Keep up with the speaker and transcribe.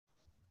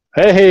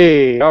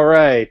Hey, all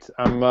right.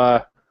 I'm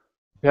having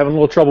a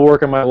little trouble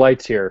working my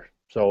lights here,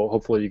 so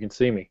hopefully you can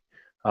see me.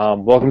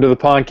 Welcome to the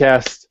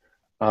Pondcast.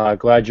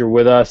 Glad you're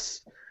with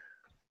us.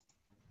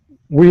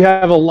 We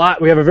have a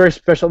lot. We have a very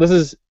special.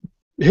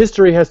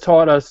 History has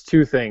taught us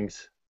two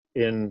things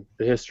in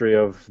the history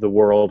of the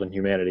world and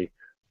humanity.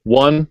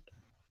 One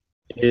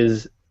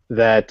is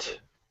that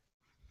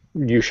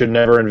you should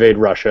never invade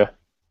Russia.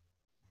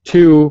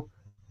 Two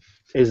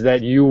is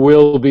that you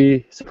will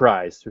be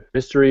surprised.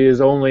 History is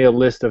only a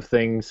list of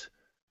things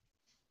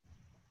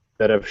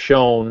that have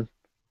shown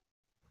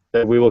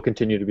that we will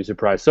continue to be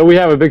surprised. So we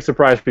have a big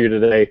surprise for you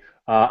today.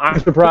 I'm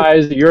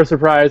surprised. You're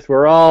surprised.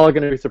 We're all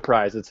going to be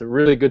surprised. It's a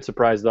really good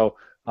surprise, though.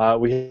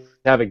 We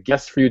have a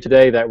guest for you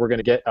today that we're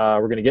going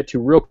to get to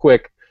real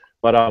quick.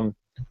 But I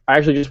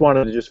actually just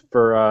wanted to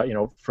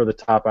for the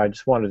top. I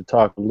just wanted to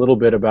talk a little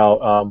bit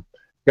about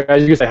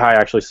guys. You can say hi.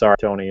 Actually, sorry,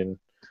 Tony and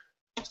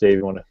Steve.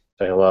 You want to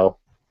say hello?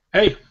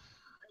 Hey.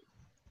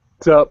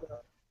 What's up?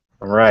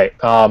 All right.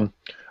 I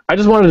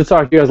just wanted to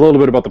talk to you guys a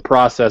little bit about the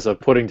process of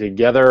putting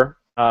together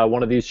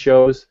one of these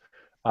shows,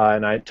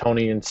 and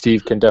Tony and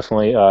Steve can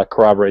definitely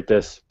corroborate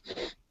this.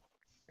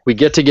 We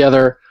get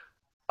together,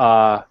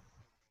 pulling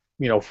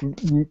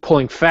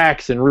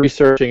facts and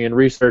researching, and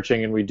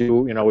we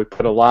do,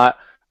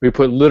 we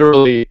put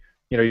literally,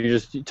 you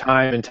just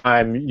time and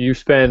time. You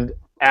spend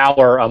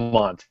hour a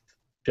month,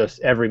 just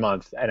every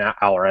month, an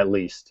hour at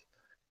least.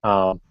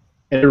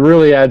 And it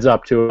really adds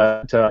up to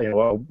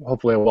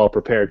hopefully a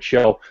well-prepared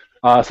show.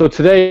 So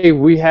today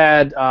we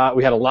had a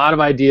lot of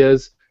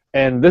ideas,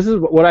 and this is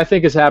what I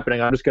think is happening.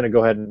 I'm just going to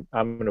go ahead and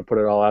I'm going to put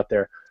it all out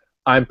there.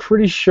 I'm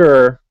pretty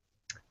sure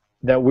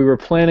that we were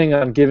planning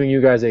on giving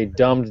you guys a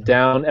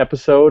dumbed-down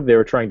episode. They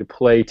were trying to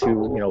play to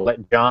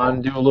let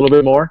John do a little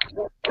bit more.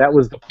 That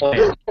was the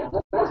plan.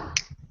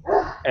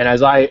 And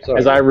as I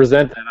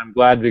resent that, I'm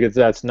glad because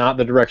that's not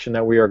the direction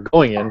that we are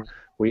going in.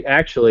 We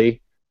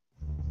actually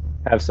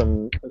have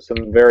some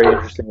very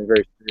interesting and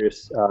very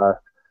serious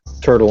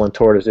turtle and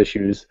tortoise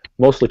issues,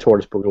 mostly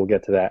tortoise, but we'll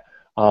get to that.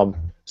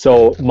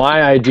 So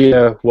my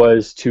idea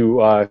was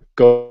to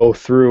go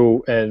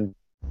through and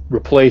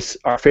replace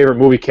our favorite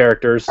movie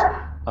characters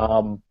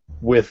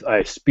with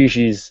a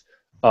species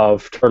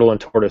of turtle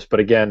and tortoise. But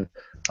again,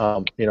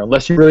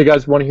 unless you really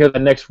guys want to hear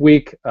that next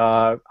week,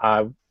 we're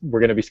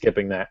going to be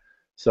skipping that.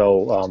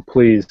 So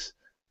please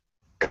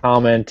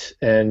comment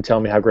and tell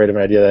me how great of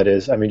an idea that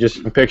is. I mean,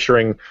 just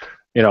picturing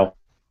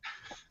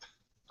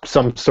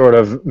some sort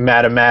of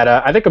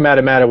Matamata. I think a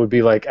Matamata would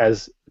be like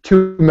as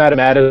two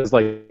Matamatas,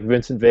 like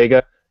Vincent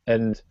Vega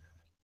and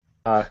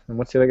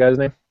what's the other guy's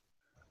name?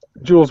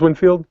 Jules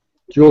Winfield.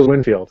 Jules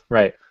Winfield,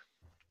 right.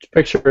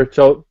 Picture.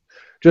 So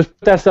just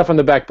put that stuff on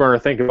the back burner.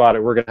 Think about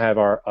it. We're going to have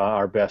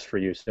our best for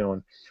you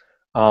soon.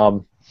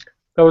 That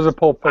was a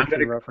Pulp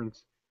Fiction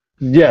reference.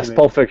 Yes,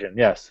 Pulp Fiction,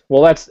 yes.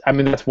 Well, that's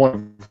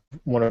one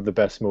of the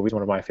best movies,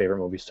 one of my favorite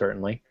movies,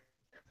 certainly.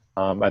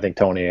 I think,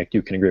 Tony,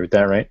 you can agree with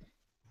that, right?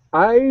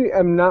 I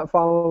am not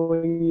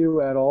following you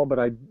at all, but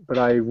I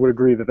would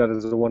agree that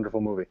is a wonderful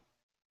movie.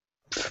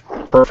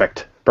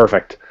 Perfect.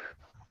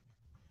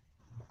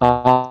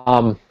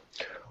 Well,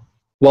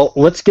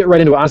 let's get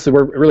right into it. Honestly,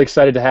 we're really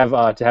excited to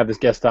have this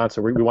guest on.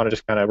 So we want to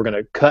just we're going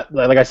to cut,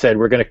 like I said,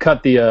 we're going to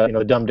cut the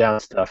the dumbed down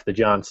stuff, the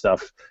John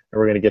stuff, and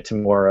we're going to get to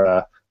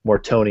more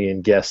Tony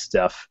and guest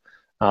stuff.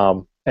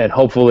 And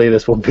hopefully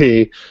this will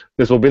be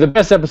the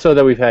best episode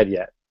that we've had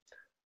yet.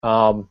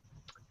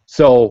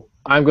 So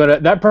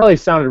that probably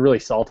sounded really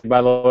salty,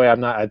 by the way.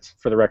 I'm not,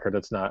 for the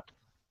record,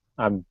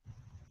 I'm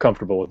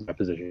comfortable with my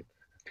position.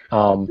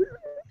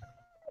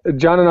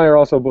 John and I are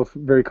also both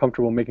very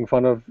comfortable making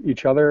fun of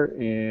each other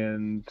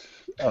and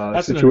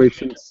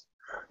situations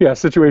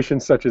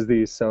such as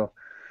these. So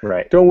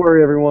right. Don't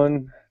worry,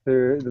 everyone.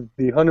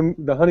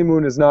 The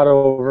honeymoon is not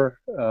over.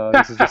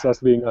 This is just us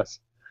being us.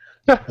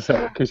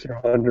 So, in case you're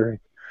wondering.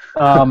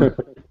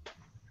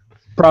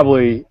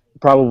 Probably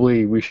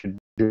we should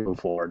move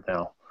forward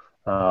now.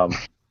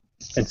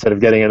 Instead of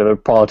getting into the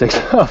politics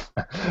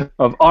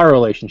of our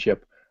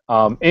relationship.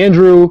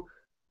 Andrew,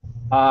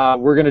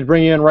 we're going to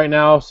bring you in right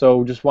now,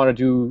 so just wanted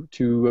can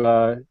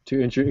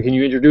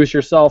you introduce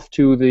yourself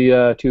to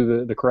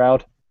the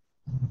crowd?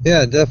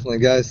 Yeah, definitely,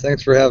 guys.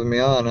 Thanks for having me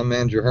on. I'm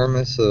Andrew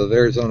Hermes of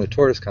Arizona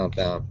Tortoise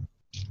Compound.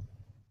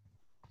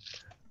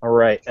 All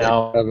right. Thanks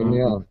for having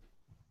me on.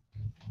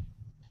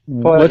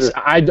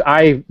 I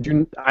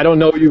don't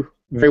know you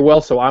very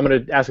well, so I'm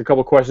going to ask a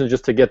couple questions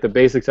just to get the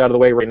basics out of the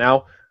way right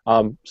now.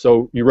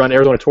 So you run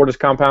Arizona Tortoise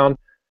Compound,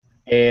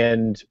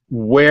 and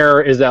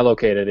where is that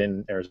located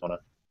in Arizona?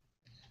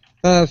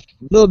 A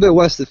little bit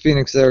west of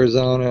Phoenix,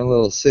 Arizona, a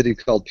little city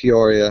called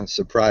Peoria,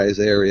 Surprise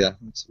area.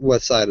 It's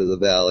west side of the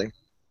valley.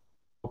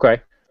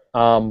 Okay.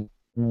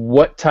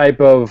 What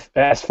type of,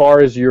 as far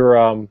as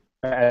your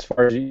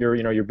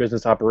your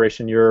business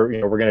operation, we're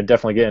going to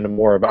definitely get into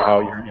more about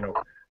how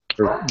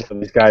you're one of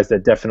these guys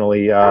that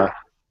definitely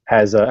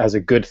has a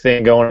good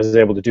thing going, is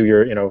able to do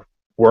your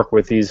work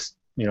with these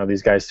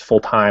guys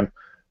full time.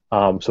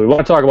 So we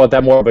want to talk about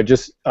that more, but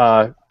just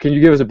can you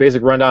give us a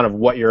basic rundown of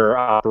what your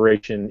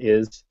operation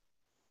is?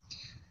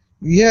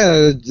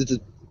 Yeah, it's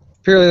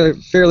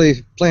fairly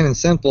plain and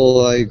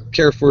simple. I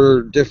care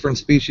for different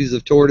species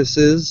of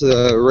tortoises,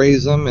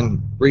 raise them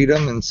and breed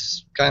them, and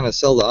kind of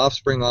sell the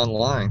offspring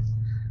online.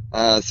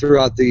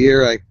 Throughout the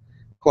year, I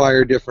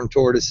acquire different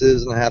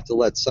tortoises, and I have to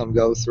let some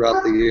go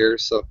throughout the year,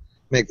 so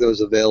make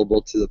those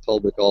available to the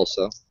public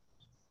also.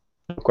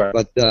 Okay.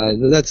 But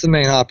that's the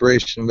main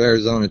operation of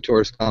Arizona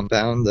Tortoise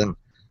Compound, and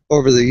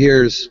over the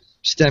years,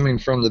 stemming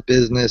from the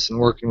business and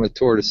working with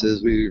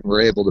tortoises, we were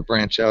able to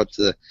branch out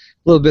to a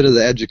little bit of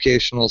the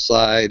educational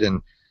side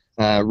and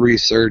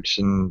research,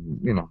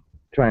 and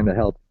trying to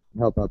help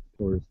out the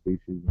tortoise species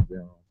in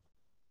general.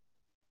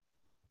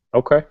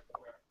 Okay.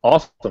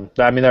 Awesome.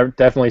 I mean, that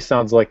definitely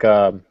sounds like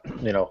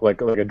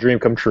like a dream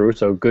come true.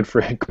 So good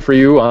for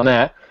you on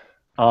that.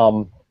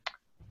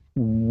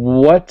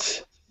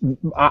 What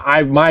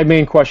my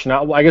main question,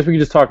 I guess we could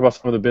just talk about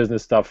some of the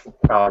business stuff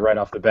right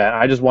off the bat.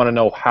 I just want to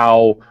know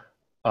how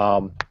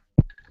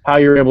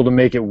you're able to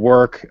make it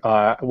work.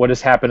 What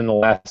has happened in the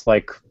last,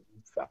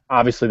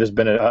 obviously there's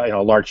been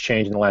a large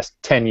change in the last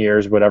 10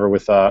 years, whatever,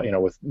 with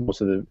with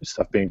most of the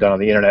stuff being done on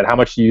the internet. How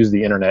much do you use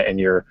the internet in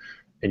your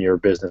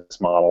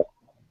business model?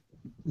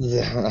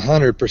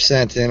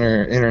 100%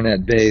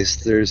 internet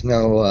based. There's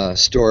no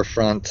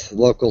storefront.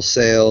 Local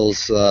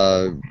sales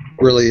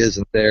really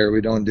isn't there.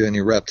 We don't do any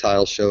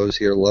reptile shows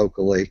here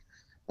locally.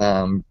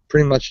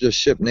 Pretty much just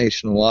ship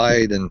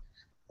nationwide, and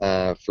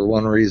for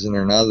one reason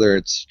or another,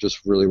 it's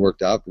just really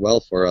worked out well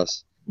for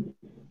us.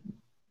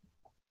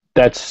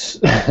 That's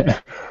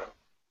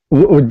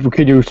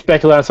could you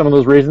speculate on some of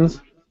those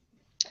reasons?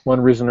 One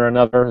reason or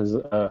another is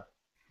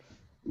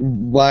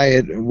why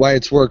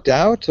it's worked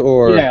out,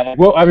 or yeah.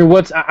 Well, I mean,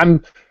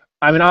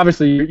 I mean,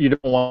 obviously you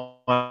don't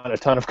want a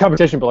ton of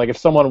competition, but like if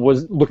someone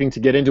was looking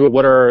to get into it,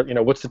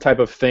 what's the type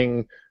of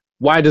thing?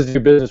 Why does your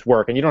business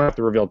work? And you don't have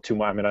to reveal too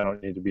much. I mean, I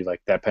don't need to be like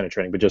that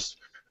penetrating, but just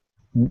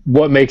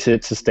what makes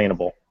it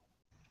sustainable?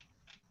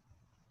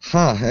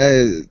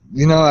 I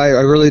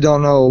really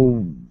don't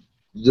know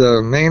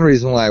the main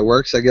reason why it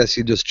works. I guess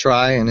you just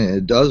try, and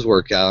it does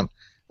work out.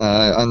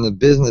 On the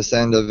business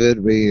end of it,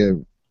 we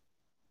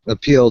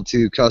appeal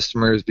to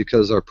customers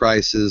because our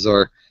prices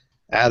are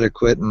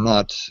adequate and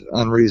not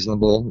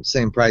unreasonable.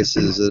 Same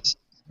prices as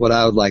what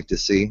I would like to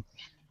see.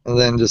 And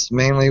then just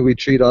mainly we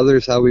treat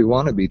others how we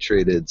want to be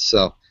treated.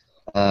 So,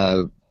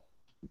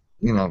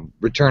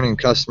 returning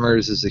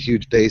customers is a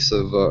huge base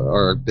of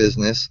our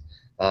business.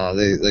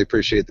 They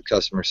appreciate the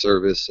customer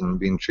service and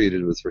being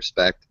treated with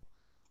respect.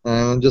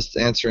 And just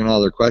answering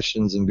all their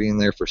questions and being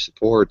there for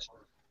support.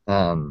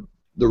 The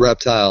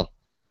reptile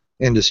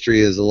industry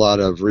is a lot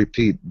of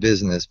repeat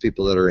business.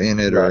 People that are in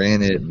it are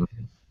in it, and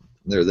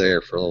they're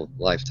there for a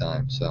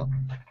lifetime. So,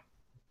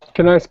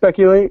 can I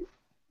speculate?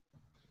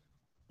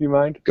 Do you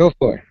mind? Go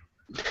for it.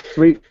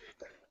 Sweet.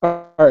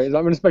 All right, I'm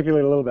going to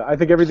speculate a little bit. I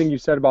think everything you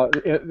said about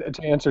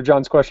to answer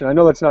John's question. I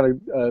know that's not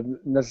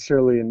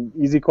necessarily an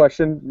easy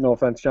question. No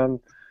offense, John.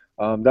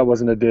 That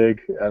wasn't a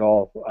dig at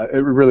all.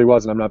 It really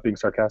wasn't. I'm not being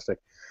sarcastic.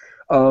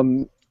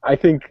 I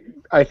think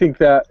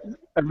that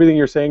everything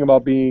you're saying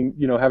about being,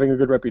 having a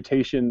good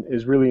reputation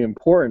is really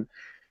important.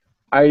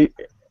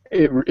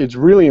 It's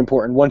really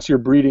important once you're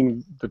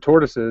breeding the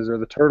tortoises or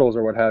the turtles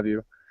or what have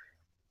you.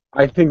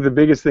 I think the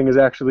biggest thing is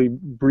actually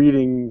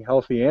breeding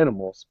healthy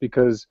animals,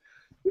 because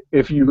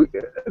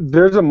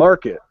there's a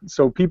market,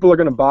 so people are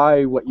going to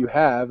buy what you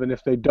have, and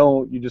if they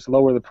don't, you just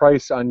lower the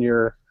price on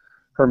your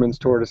Herman's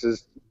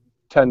tortoises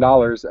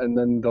 $10, and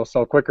then they'll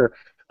sell quicker.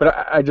 But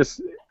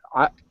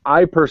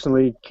I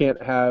personally can't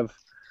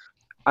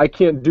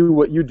do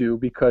what you do,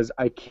 because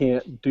I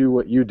can't do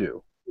what you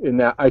do. In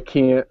that I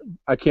can't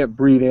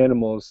breed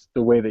animals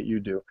the way that you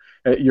do.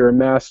 You're a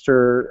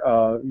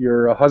master.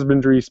 You're a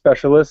husbandry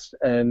specialist,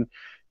 and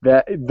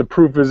that the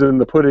proof is in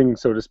the pudding,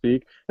 so to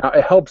speak. Now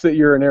it helps that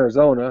you're in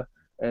Arizona,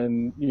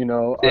 and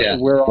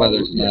we're all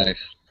weather's nice.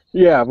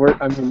 Yeah,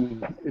 I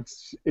mean,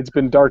 it's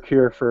been dark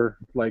here for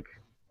like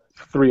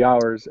 3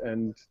 hours,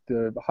 and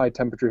the high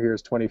temperature here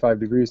is 25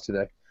 degrees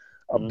today.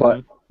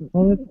 But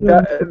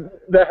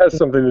that has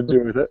something to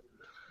do with it.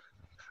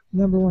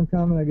 Number one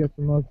comment I get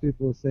from most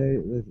people say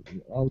that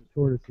all the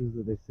tortoises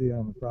that they see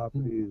on the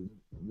property,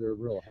 they're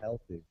real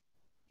healthy.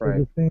 Right. So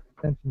just paying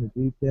attention to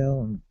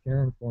detail and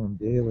caring for them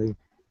daily,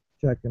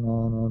 checking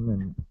on them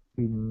and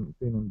feeding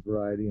them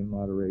variety and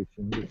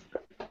moderation, just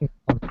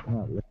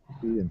not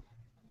lazy and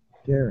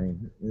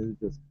caring. It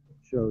just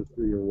shows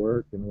through your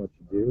work and what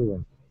you do,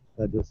 and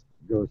that just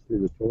goes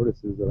through the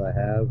tortoises that I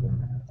have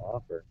and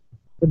offer.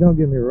 But don't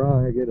get me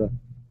wrong, I get a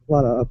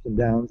lot of ups and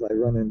downs. I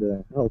run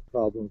into health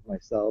problems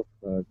myself,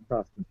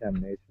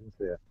 cross-contamination.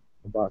 Say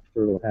a box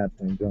turtle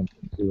hatchling jumps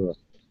into a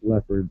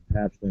leopard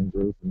hatchling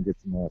group and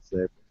gets them all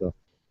sick. So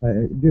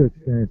I do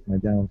experience my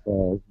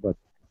downfalls, but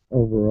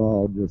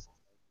overall just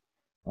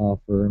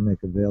offer and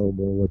make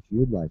available what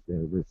you'd like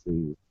to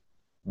receive.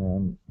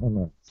 I'm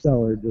a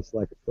seller just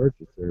like a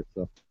purchaser,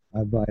 so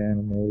I buy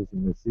animals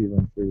and receive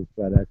them through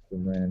FedEx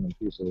and random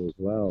people as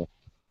well.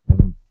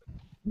 And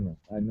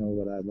I know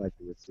what I'd like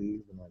to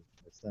receive, and I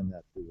send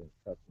that to the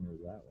customers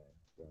that way.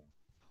 So.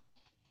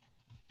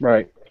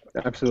 Right.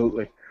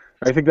 Absolutely.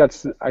 I think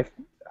that's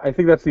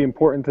the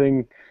important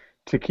thing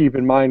to keep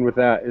in mind with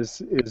that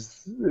is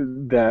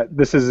that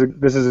this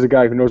is a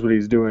guy who knows what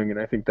he's doing, and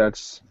I think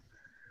that's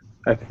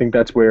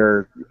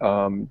where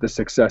where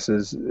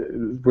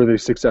the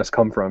success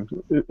come from.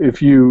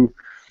 If you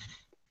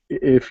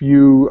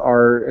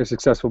are a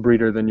successful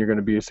breeder, then you're going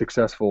to be a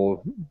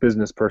successful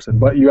business person.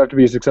 But you have to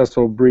be a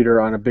successful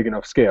breeder on a big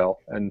enough scale,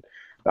 and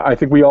I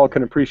think we all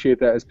can appreciate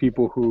that as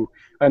people who,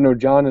 I know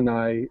John and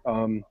I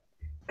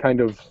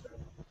kind of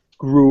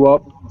grew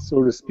up,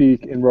 so to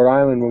speak, in Rhode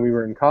Island when we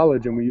were in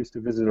college, and we used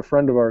to visit a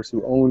friend of ours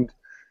who owned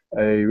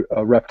a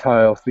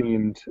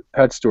reptile-themed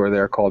pet store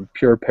there called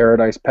Pure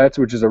Paradise Pets,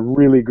 which is a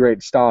really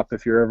great stop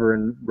if you're ever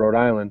in Rhode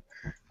Island.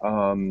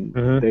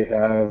 They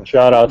have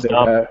shout out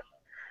to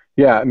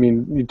yeah, I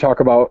mean, you talk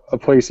about a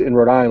place in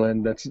Rhode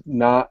Island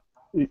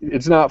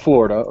it's not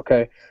Florida,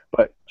 okay,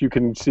 but you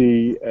can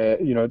see,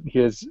 he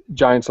has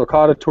giant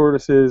sulcata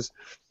tortoises,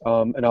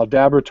 an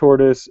Aldabra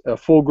tortoise, a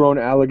full-grown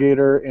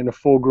alligator, and a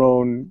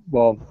full-grown,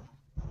 well,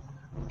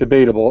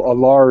 debatable, a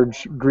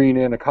large green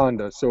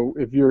anaconda. So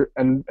if you're,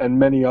 and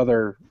many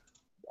other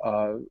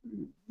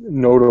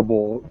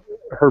notable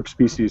herp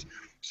species.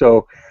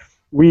 So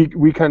we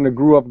kind of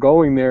grew up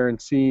going there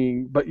and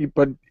seeing, but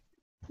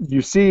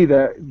you see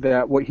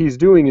that what he's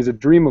doing is a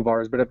dream of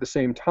ours, but at the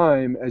same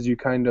time, as you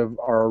kind of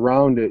are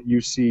around it, you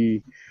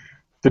see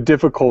the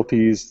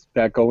difficulties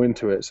that go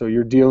into it. So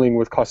you're dealing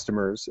with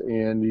customers,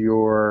 and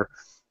you're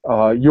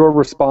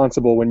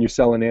responsible when you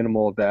sell an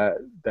animal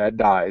that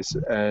dies,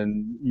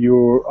 and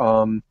you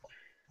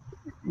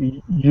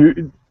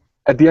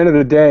at the end of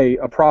the day,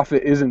 a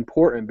profit is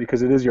important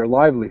because it is your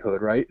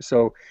livelihood, right?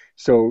 So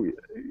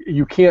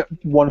you can't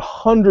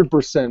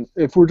 100%,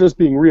 if we're just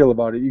being real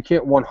about it, you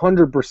can't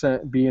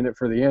 100% be in it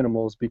for the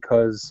animals,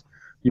 because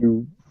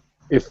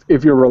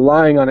if you're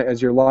relying on it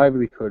as your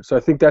livelihood. So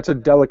I think that's a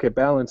delicate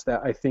balance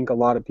that I think a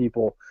lot of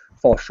people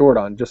fall short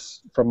on,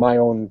 just from my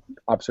own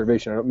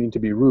observation. I don't mean to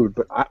be rude,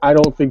 but I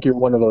don't think you're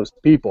one of those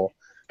people.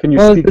 Can you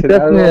speak to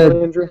that at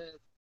all, Andrew?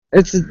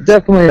 It's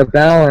definitely a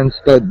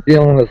balance, but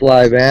dealing with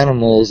live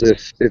animals,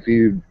 if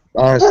you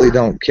honestly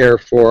don't care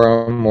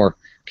for them or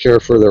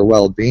care for their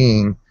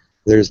well-being,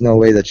 there's no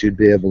way that you'd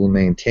be able to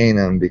maintain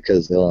them,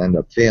 because they'll end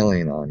up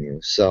failing on you.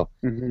 So,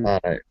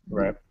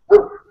 right.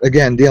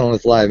 Again, dealing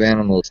with live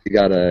animals, you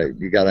gotta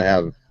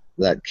have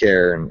that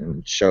care, and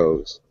it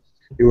shows.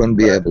 You wouldn't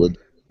be able to do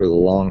it for the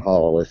long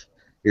haul if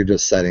you're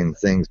just setting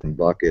things in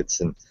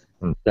buckets and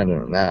sending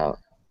them out.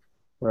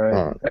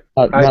 Right.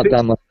 Not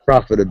that much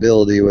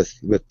profitability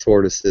with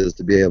tortoises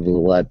to be able to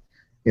let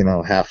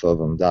half of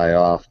them die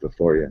off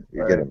before you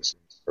get them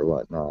or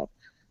whatnot.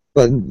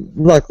 But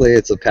luckily,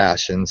 it's a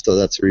passion, so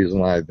that's the reason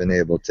why I've been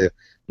able to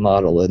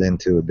model it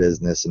into a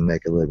business and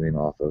make a living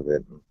off of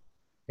it.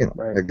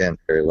 Again,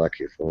 very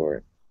lucky for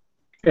it.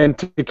 And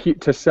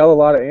to sell a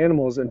lot of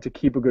animals and to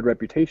keep a good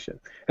reputation.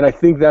 And I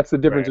think that's the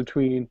difference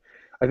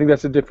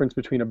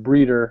between a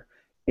breeder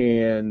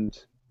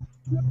and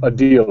a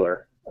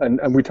dealer.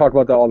 And we talk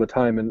about that all the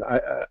time. And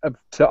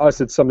to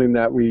us, it's something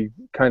that we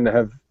kind of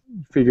have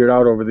figured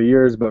out over the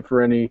years. But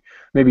for any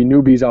maybe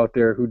newbies out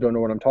there who don't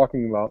know what I'm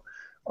talking about,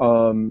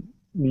 I'm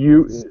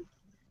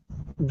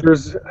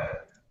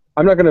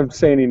not going to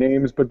say any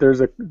names, but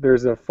there's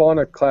a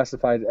fauna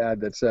classified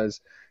ad that says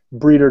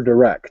breeder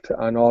direct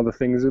on all the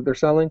things that they're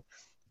selling,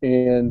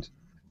 and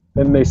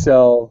then they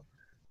sell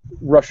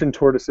Russian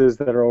tortoises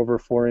that are over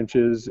 4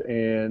 inches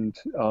and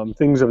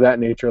things of that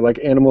nature, like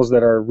animals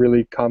that are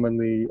really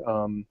commonly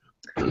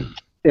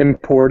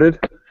imported.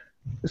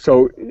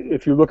 So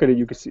if you look at it,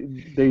 you can see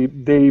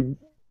they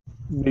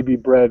maybe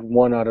bred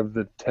 1 out of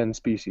the 10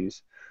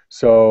 species.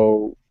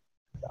 So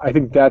I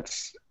think that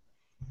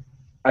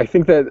a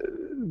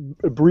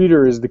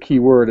breeder is the key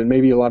word, and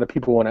maybe a lot of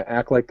people want to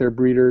act like they're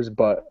breeders,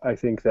 but I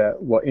think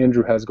that what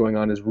Andrew has going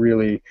on is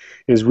really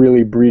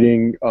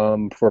breeding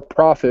for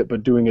profit,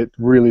 but doing it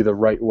really the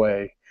right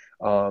way,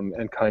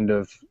 and kind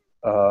of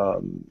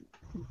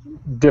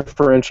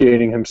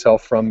differentiating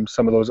himself from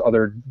some of those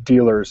other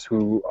dealers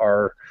who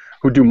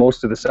do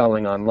most of the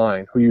selling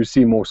online, who you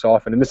see most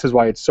often. And this is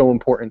why it's so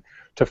important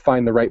to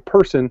find the right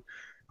person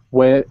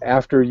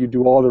after you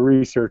do all the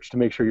research to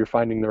make sure you're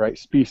finding the right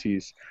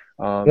species.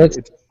 It's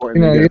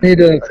important you need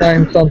to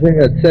find something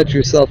that sets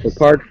yourself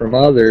apart from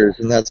others,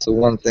 and that's the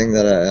one thing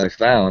that I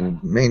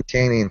found.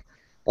 Maintaining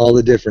all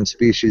the different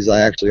species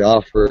I actually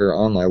offer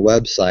on my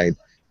website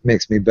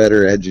makes me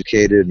better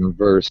educated and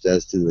versed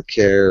as to the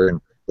care and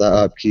the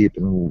upkeep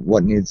and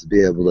what needs to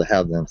be able to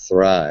have them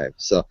thrive.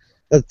 So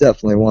that's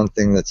definitely one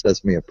thing that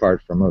sets me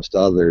apart from most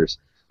others.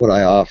 What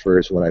I offer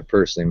is what I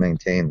personally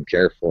maintain and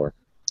care for.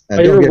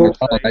 And don't get me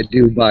wrong, I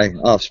do buy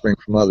offspring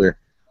from other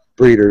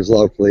breeders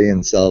locally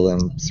and sell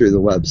them through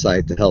the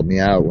website to help me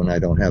out when I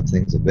don't have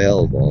things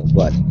available.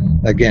 But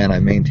again, I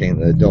maintain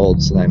the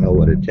adults, and I know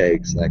what it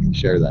takes, and I can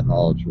share that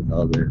knowledge with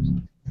others.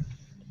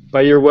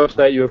 By your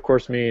website, you of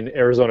course mean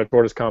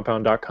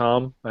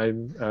ArizonaTortoiseCompound.com.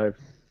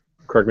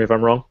 Correct me if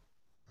I'm wrong.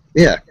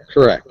 Yeah,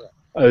 correct.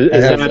 Is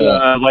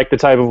that like the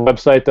type of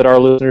website that our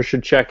listeners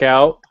should check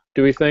out?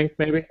 Do we think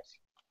maybe?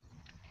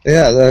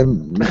 Yeah,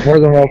 then more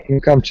than welcome.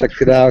 Come check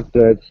it out.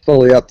 It's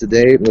fully up to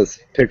date with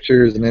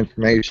pictures and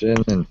information,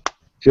 and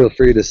feel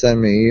free to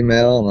send me an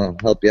email, and I'll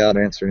help you out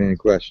answering any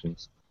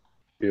questions.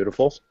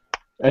 Beautiful.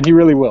 And he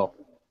really will.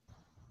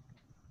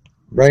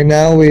 Right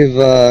now, we've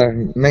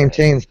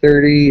maintained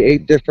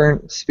 38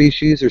 different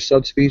species or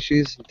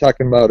subspecies. I'm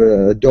talking about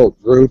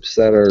adult groups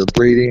that are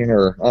breeding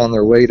or on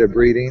their way to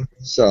breeding.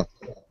 So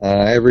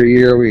every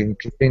year we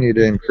continue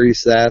to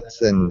increase that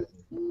and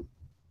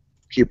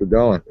keep it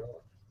going.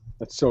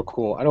 That's so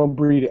cool. I don't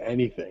breed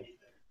anything.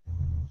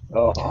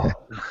 Oh,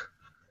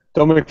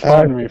 don't make Uh,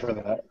 fun of me for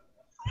that.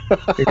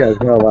 you guys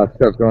know a lot of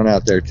stuff going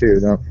out there too.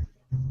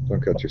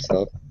 Don't cut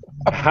yourself.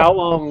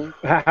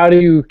 How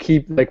do you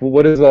keep, like,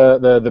 what is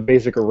the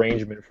basic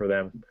arrangement for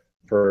them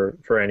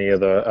for any of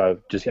the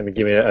just, I mean,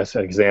 give me us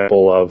an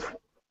example of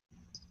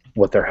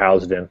what they're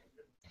housed in.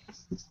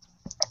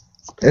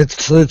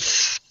 It's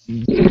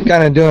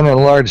kind of doing it on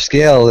a large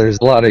scale. There's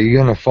a lot of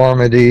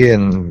uniformity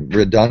and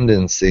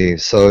redundancy,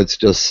 so it's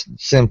just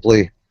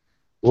simply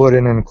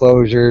wooden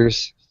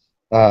enclosures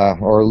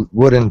or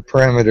wooden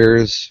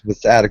perimeters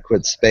with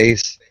adequate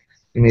space.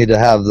 You need to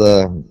have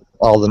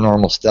all the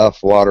normal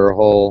stuff: water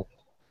hole,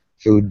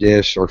 food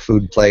dish or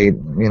food plate,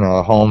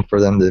 a home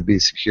for them to be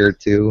secured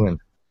to, and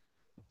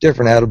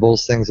different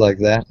edibles, things like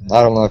that.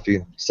 I don't know if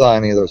you saw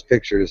any of those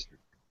pictures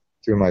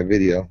through my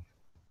video.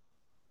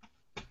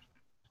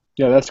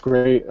 Yeah, that's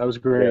great. That was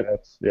great.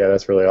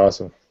 That's really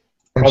awesome.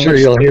 I'm sure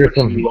you'll hear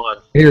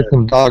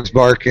some dogs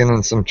barking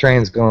and some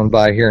trains going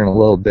by here in a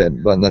little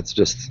bit, but that's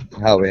just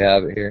how we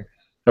have it here.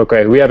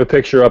 Okay, we have a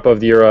picture up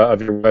of your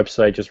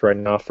website just right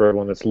now for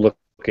everyone that's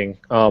looking.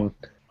 How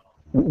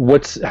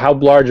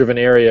large of an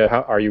area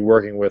are you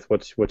working with?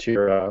 What's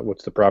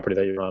the property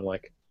that you're on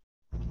like?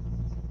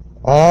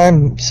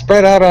 I'm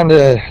spread out onto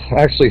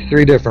actually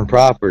 3 different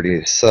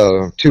properties.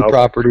 So 2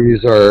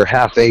 properties are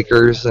half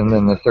acres, and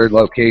then the third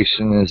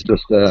location is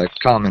just a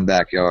common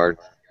backyard.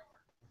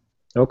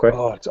 Okay.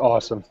 Oh, it's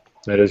awesome.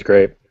 That is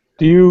great.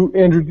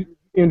 Andrew,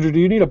 do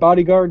you need a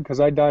bodyguard?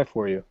 Because I'd die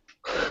for you.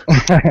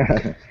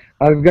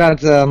 I've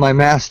got my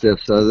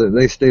Mastiff, so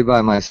they stay by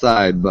my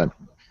side, but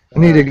I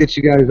need to get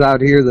you guys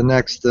out here the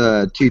next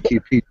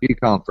TTPG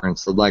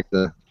conference. I'd like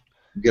to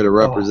get a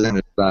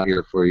representative out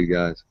here for you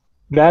guys.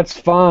 That's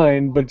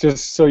fine, but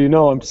just so you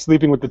know, I'm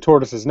sleeping with the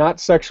tortoises. Not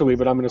sexually,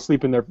 but I'm going to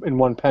sleep in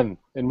one pen,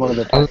 in one of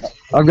their pens.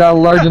 I've got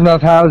large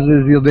enough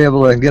houses you'll be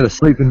able to get a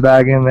sleeping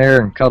bag in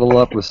there and cuddle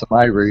up with some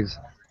ivories.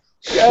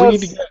 Yes.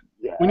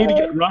 We need to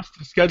get Russ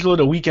to schedule it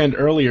a weekend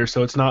earlier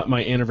so it's not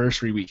my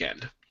anniversary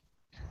weekend.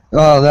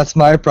 Oh, that's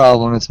my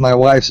problem. It's my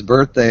wife's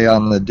birthday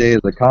on the day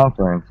of the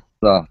conference.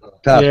 So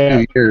past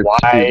 2 years,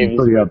 she's been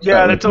pretty upset.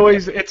 Yeah,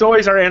 it's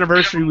always our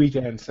anniversary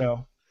weekend.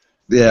 So.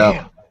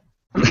 Yeah.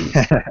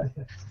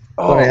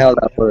 Funny how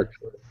that works.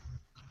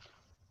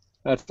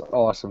 That's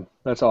awesome.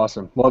 That's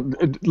awesome. Well,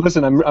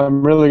 listen,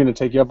 I'm really going to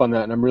take you up on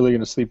that, and I'm really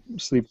going to sleep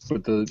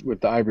with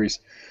the ivories,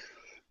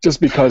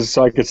 just because,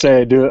 so I could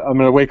say I do it. I'm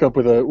going to wake up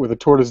with a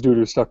tortoise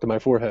doodoo stuck to my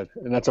forehead,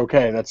 and that's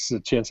okay. That's a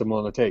chance I'm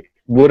willing to take.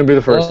 Wouldn't be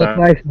the first time.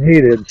 It's nice and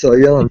heated, so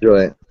you'll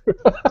enjoy it.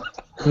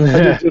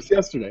 I did just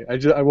yesterday.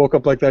 I woke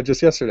up like that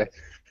just yesterday.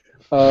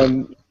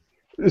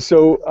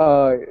 So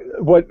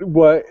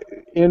what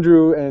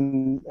Andrew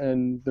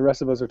and the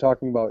rest of us are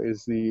talking about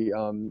is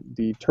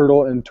the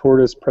Turtle and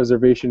Tortoise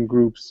Preservation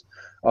Group's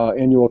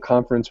annual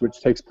conference,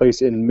 which takes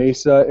place in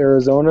Mesa,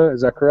 Arizona.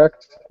 Is that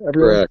correct,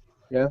 everyone? Correct.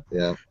 Yeah.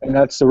 Yeah. And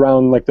that's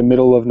around like the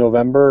middle of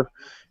November,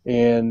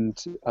 and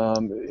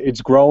it's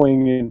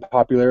growing in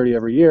popularity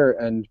every year.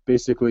 And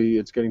basically,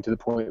 it's getting to the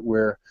point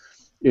where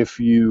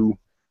if you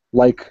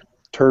like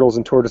turtles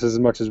and tortoises as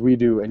much as we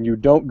do, and you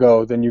don't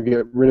go, then you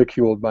get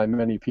ridiculed by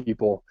many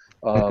people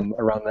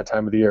around that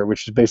time of the year,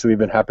 which has basically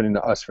been happening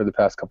to us for the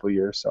past couple of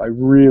years. So I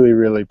really,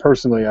 really,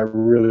 personally, I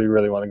really,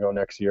 really want to go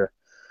next year.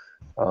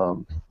 A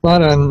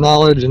lot of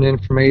knowledge and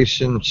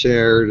information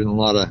shared, and a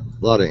lot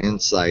of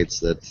insights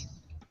that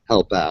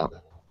help out.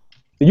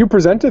 You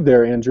presented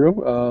there,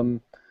 Andrew.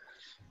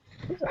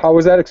 How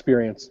was that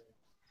experience?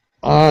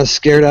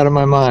 Scared out of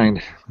my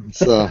mind.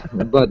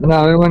 But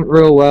no, it went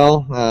real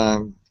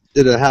well.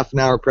 Did a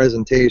half-an-hour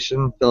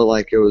presentation. Felt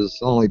like it was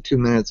only 2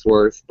 minutes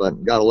worth,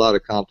 but got a lot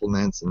of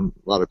compliments, and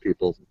a lot of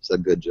people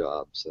said good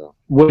job. So.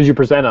 What did you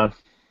present on?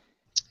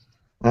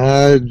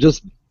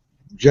 Just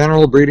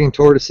general breeding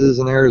tortoises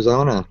in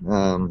Arizona.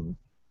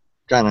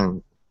 Kind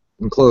of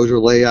enclosure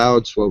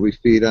layouts, what we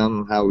feed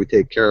them, how we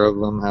take care of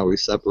them, how we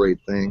separate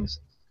things.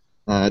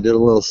 I did a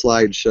little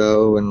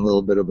slideshow and a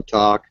little bit of a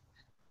talk.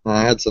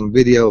 I had some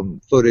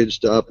video footage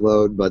to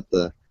upload, but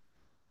the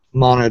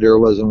monitor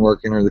wasn't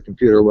working, or the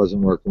computer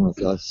wasn't working with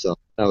us, so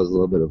that was a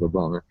little bit of a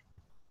bummer.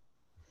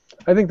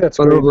 I think that's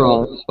but great.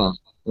 Overall, it was fun.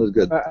 It was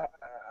good.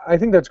 I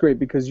think that's great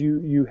because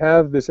you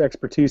have this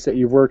expertise that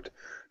you've worked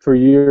for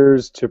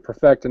years to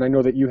perfect, and I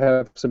know that you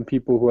have some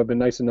people who have been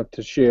nice enough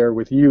to share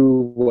with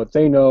you what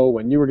they know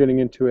when you were getting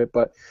into it,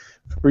 but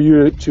for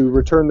you to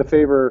return the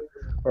favor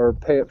or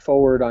pay it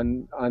forward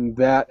on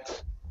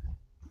that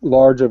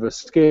large of a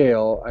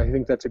scale, I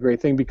think that's a great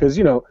thing because,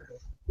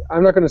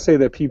 I'm not going to say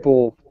that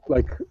people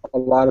like a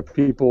lot of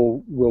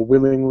people will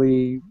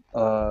willingly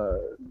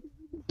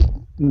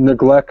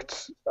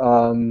neglect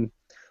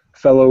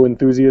fellow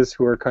enthusiasts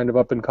who are kind of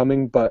up and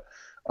coming, but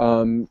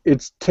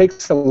it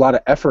takes a lot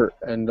of effort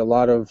and a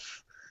lot of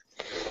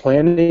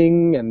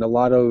planning and a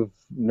lot of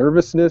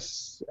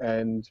nervousness,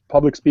 and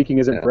public speaking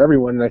isn't for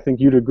everyone. And I think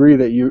you'd agree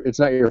that it's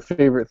not your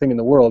favorite thing in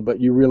the world, but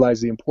you realize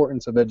the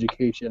importance of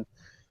education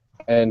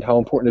and how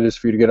important it is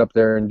for you to get up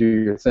there and do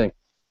your thing.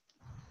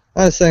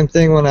 Same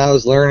thing when I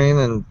was learning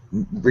and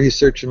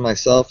researching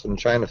myself and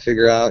trying to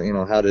figure out,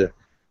 how to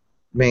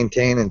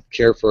maintain and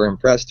care for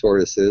impressed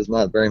tortoises.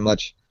 Not very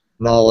much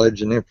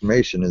knowledge and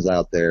information is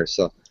out there,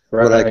 so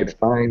what I could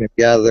find and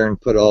gather and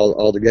put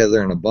all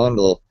together in a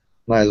bundle,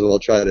 might as well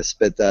try to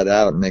spit that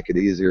out and make it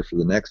easier for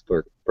the next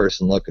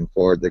person looking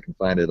for it. They can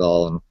find it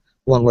all in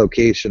one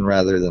location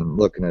rather than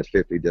looking at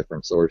 50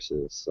 different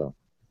sources.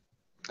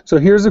 So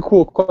here's a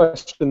cool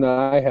question that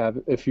I have,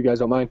 if you guys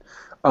don't mind.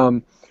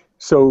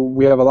 So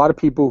we have a lot of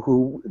people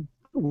who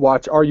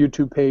watch our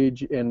YouTube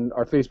page and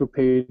our Facebook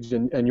page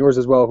and yours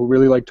as well, who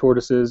really like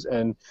tortoises,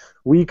 and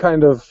we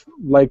kind of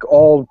like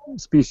all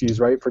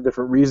species, right, for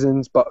different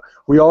reasons, but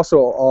we also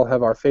all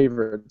have our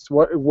favorites.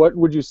 What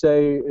would you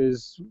say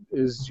is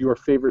your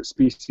favorite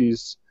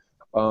species?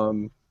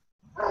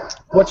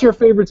 What's your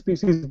favorite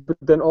species, but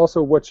then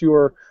also what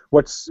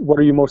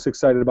are you most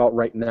excited about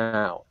right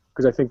now?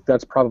 Because I think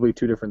that's probably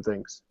two different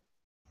things.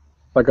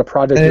 Like a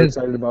project you're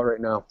excited about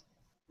right now.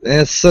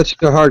 It's such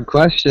a hard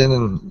question,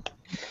 and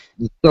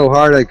it's so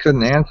hard I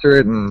couldn't answer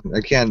it, and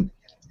I can't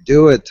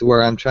do it to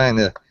where I'm trying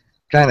to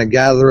kind of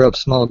gather up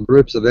small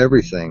groups of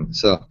everything.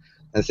 So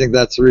I think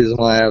that's the reason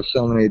why I have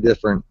so many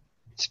different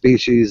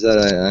species that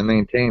I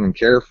maintain and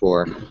care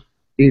for.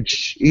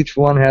 Each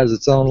one has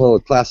its own little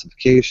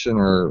classification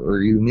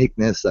or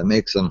uniqueness that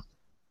makes them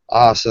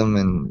awesome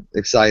and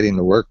exciting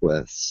to work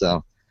with.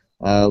 So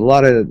a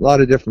lot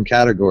of different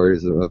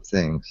categories of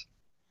things.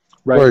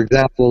 Right. For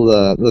example,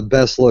 the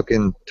best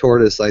looking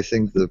tortoise, I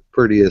think the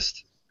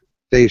prettiest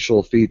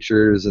facial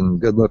features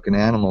and good looking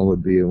animal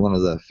would be one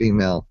of the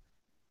female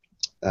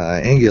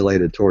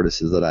angulated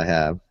tortoises that I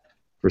have.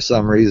 For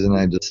some reason,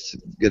 I just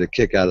get a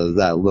kick out of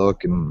that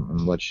look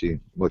and what she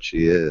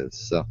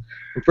is. So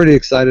I'm pretty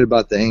excited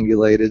about the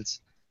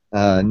angulateds.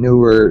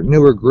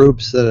 Newer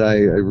groups that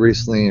I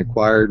recently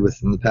acquired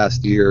within the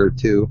past year or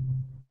two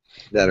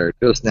that are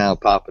just now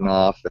popping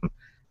off and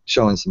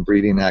showing some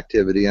breeding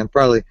activity. I'm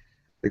probably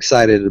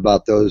excited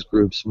about those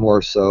groups more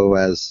so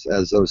as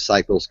those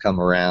cycles come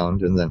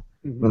around, and then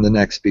when the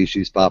next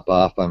species pop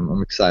off,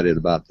 I'm excited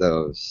about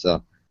those.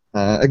 So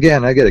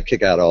again, I get a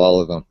kick out of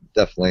all of them.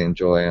 Definitely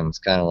enjoy them. It's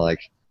kind of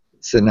like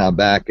sitting out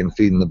back and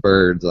feeding the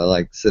birds. I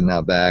like sitting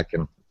out back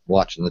and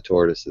watching the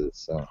tortoises.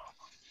 So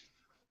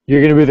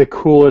you're gonna be the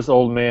coolest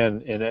old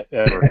man in it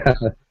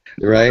ever.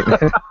 Right?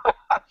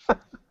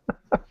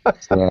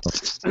 So.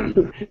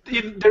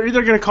 They're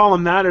either gonna call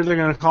him that or they're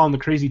gonna call him the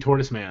crazy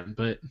tortoise man.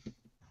 But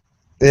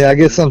yeah, I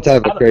get some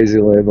type of crazy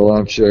label,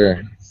 I'm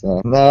sure.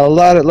 So no, a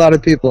lot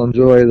of people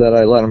enjoy that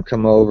I let them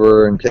come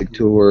over and take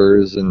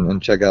tours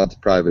and check out the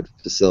private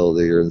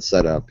facility or the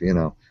setup. A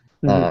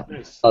lot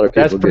of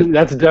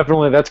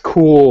people that's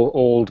cool,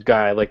 old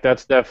guy. Like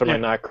that's definitely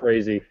not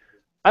crazy.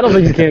 I don't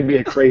think you can be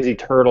a crazy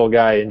turtle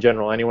guy in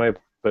general, anyway.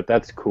 But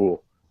that's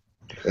cool.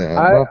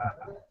 Yeah,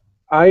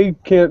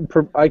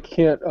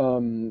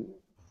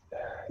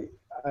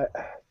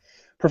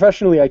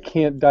 professionally, I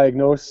can't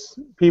diagnose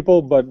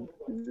people, but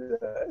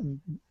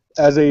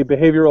as a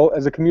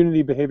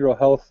community behavioral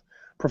health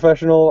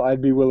professional,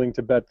 I'd be willing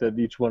to bet that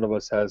each one of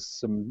us has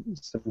some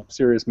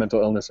serious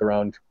mental illness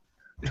around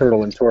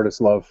turtle and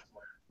tortoise love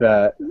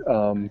that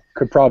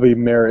could probably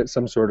merit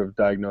some sort of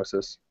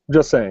diagnosis.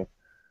 Just saying.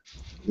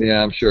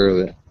 Yeah, I'm sure of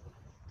it.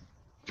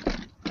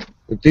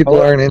 If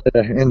people aren't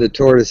into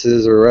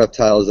tortoises or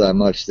reptiles that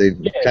much, they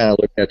kind of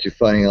look at you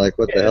funny, like,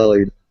 "What the hell are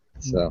you doing?"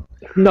 So.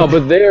 No,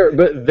 but they're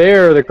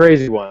the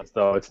crazy ones,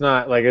 though. It's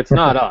not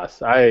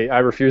us. I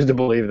refuse to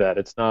believe that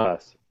it's not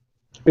us.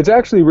 It's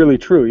actually really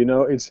true.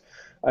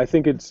 I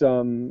think it's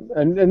and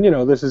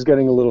this is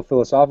getting a little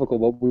philosophical,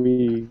 but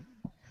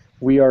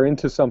we are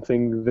into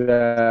something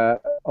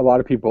that a lot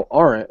of people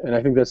aren't, and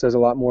I think that says a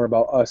lot more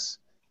about us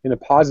in a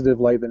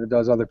positive light than it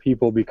does other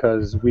people,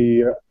 because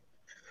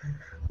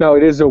now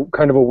it is a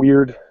kind of a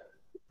weird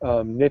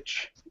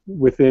niche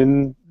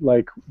within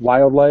like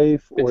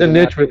wildlife. It's a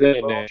niche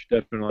within a niche,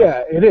 definitely.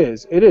 Yeah, it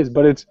is,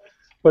 but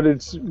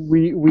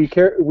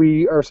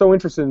we are so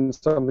interested in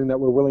something that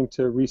we're willing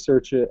to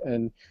research it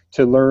and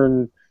to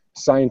learn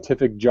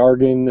scientific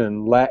jargon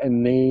and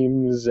Latin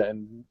names,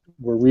 and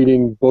we're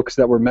reading books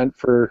that were meant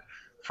for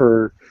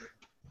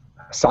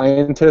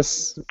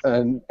scientists,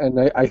 and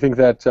I think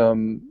that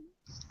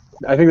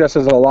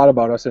says a lot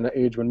about us in an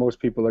age when most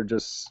people are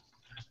just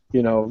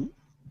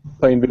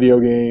playing video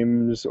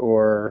games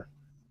or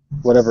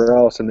whatever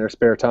else in their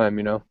spare time.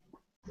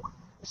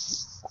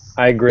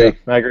 I agree. Yeah.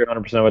 I agree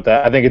 100% with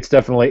that. I think it's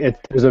definitely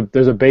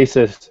there's a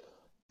basis.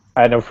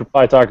 I know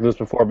I talked about this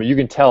before, but you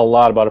can tell a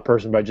lot about a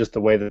person by just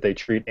the way that they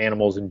treat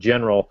animals in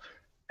general,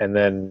 and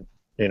then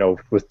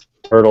with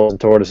turtles and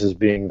tortoises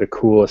being the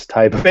coolest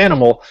type of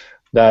animal,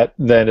 that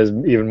then is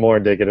even more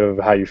indicative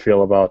of how you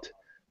feel about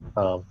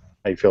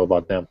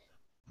them.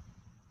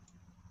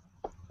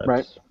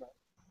 Right.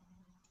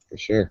 For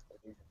sure.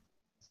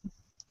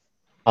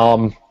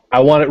 I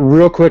want it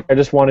real quick. I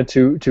just wanted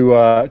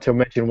to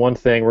mention one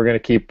thing. We're gonna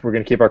keep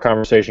our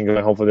conversation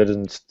going. Hopefully, that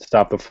doesn't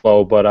stop the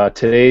flow. But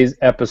today's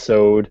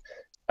episode,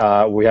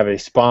 we have a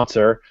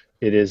sponsor.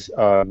 It is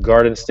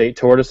Garden State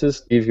Tortoises.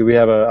 Steve, do we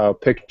have a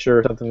picture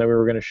or something that we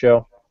were going to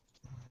show?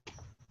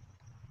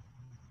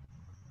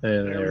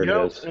 And there it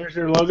is. There's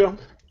their logo.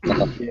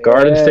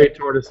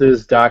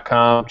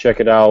 GardenStateTortoises.com. Check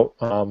it out.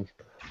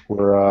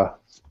 We're a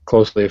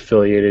closely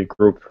affiliated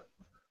group.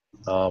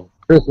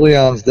 Chris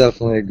Leon's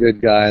definitely a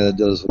good guy that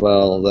does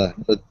well.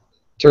 The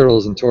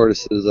turtles and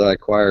tortoises that I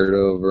acquired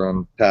over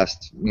them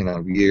past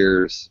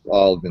years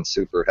all have been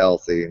super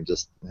healthy and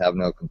just have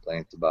no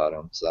complaints about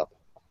them. So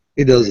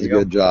he does a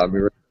good job. He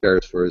really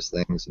cares for his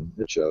things, and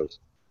it shows.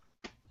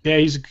 Yeah,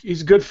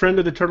 he's a good friend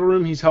of the Turtle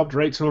Room. He's helped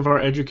write some of our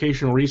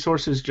educational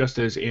resources, just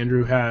as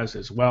Andrew has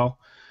as well.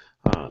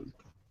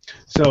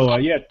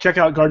 Check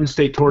out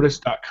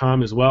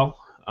GardenStateTortoise.com as well,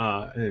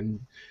 and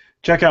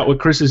check out what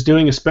Chris is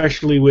doing,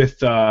 especially with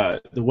the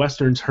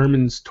Western's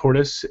Herman's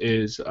tortoise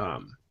is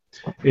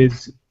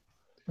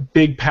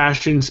big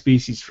passion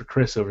species for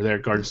Chris over there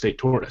at Garden State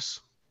Tortoise.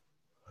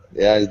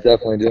 Yeah, he's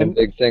definitely doing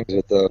big things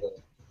with those.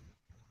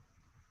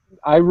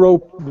 I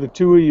rope the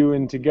two of you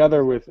in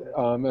together with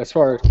as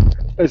far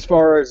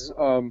as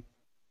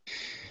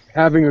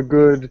having a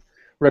good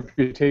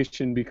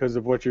reputation because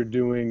of what you're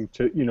doing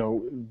to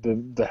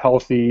the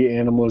healthy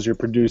animals you're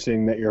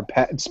producing, that your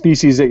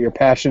species that you're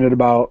passionate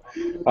about.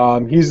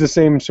 He's the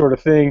same sort of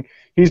thing.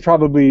 He's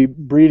probably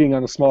breeding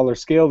on a smaller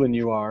scale than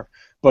you are,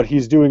 but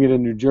he's doing it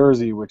in New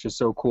Jersey, which is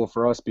so cool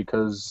for us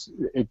because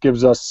it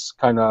gives us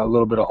kind of a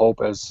little bit of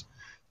hope as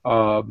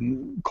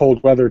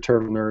cold weather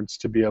turtle nerds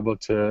to be able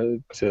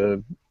to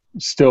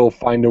still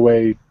find a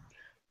way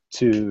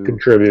to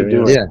contribute. To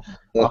do it.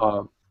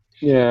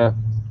 Yeah.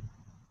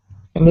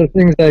 And the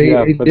things that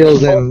he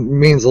deals in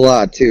means a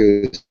lot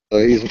too.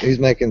 So he's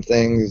making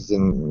things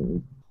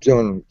and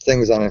doing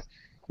things on it.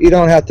 You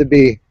don't have to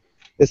be.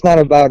 It's not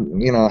about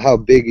how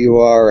big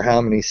you are or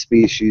how many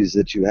species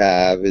that you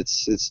have.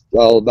 It's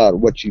all about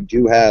what you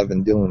do have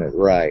and doing it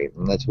right,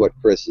 and that's what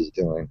Chris is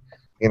doing.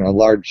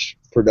 Large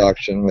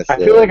production with. I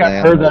feel like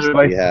I've heard that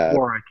advice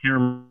before. I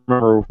can't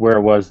remember where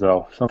it was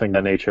though. Something of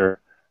that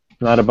nature.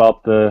 It's not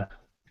about the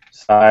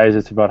size;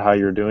 it's about how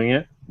you're doing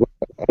it.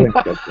 I think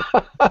that's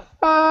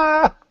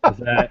Is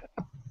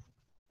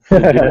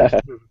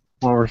that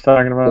what we're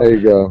talking about? There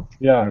you go.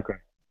 Yeah. Okay.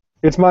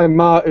 It's my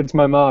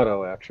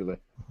motto actually.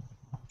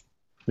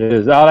 It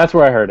is. Oh, that's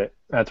where I heard it.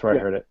 I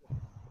heard it.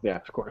 Yeah,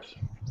 of course.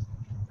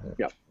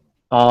 Yeah.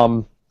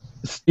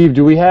 Steve,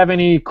 do we have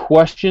any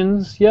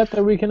questions yet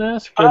that we can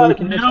ask?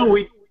 No,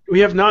 we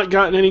have not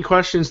gotten any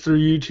questions through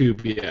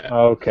YouTube yet.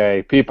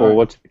 Okay, people,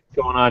 what's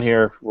going on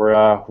here?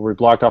 We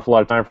blocked off a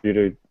lot of time for you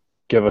to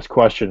give us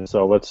questions,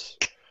 so let's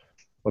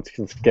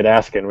get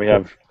asking. We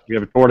have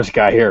a tortoise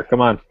guy here. Come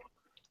on,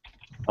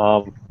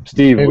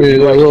 Steve. Maybe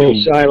a little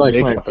shy like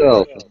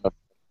myself.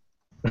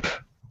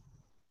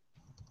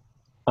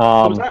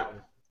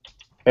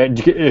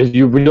 Would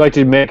you like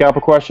to make up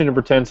a question and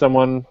pretend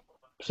someone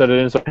said it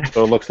in so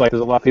it looks like there's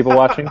a lot of people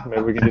watching?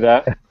 Maybe we can do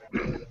that.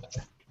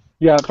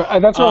 Yeah, but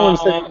that's what I want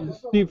to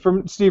say.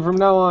 Steve, from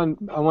now on,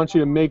 I want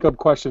you to make up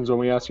questions when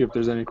we ask you if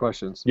there's any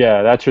questions.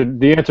 Yeah,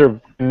 the answer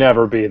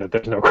never be that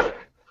there's no questions.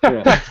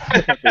 Yeah.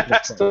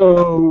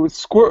 So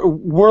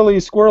Whirly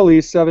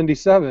Squirrely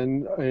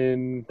 77,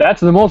 and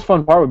that's the most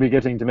fun part. Would be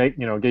getting to make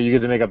you get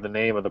to make up the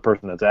name of the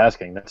person that's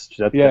asking. That's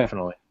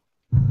definitely.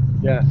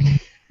 Yeah.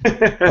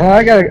 Well,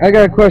 I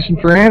got a question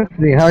for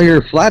Anthony. How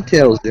your flat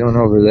tails doing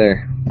over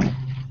there?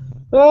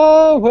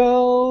 Oh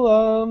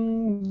well,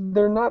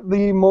 they're not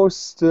the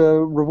most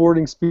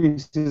rewarding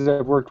species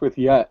I've worked with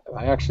yet.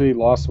 I actually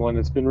lost one.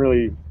 It's been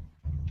really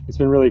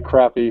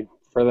crappy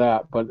for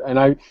that.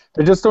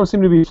 They just don't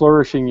seem to be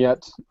flourishing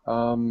yet,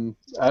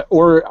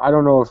 or I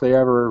don't know if they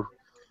ever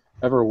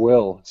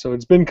will. So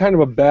it's been kind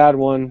of a bad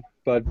one.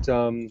 But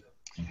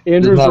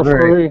Andrew's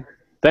referring.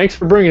 Thanks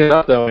for bringing it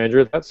up, though,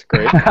 Andrew. That's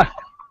great.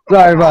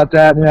 Sorry about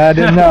that. Yeah, I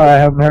didn't know. I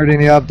haven't heard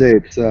any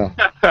updates. So.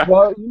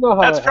 Well, you know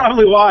how. That's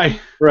probably why.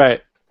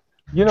 Right.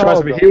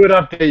 Trust me, he would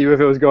update you if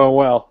it was going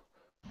well.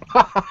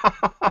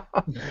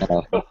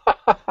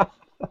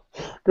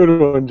 Good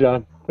one,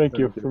 John. Thank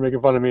you for making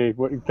fun of me.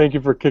 Thank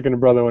you for kicking a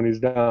brother when he's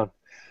down.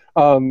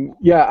 They're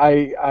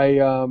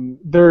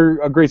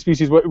a great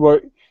species.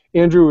 What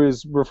Andrew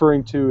is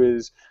referring to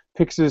is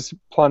Pyxis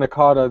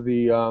planicauda,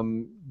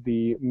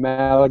 the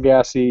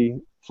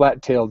Malagasy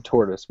flat-tailed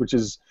tortoise, which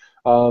is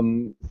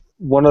one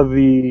of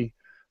the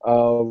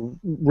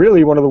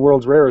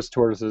world's rarest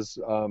tortoises.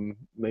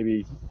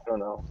 Maybe, I don't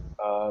know.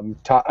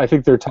 I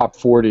think they're top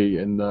 40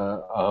 in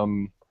the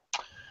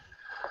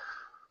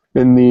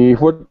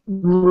what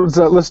was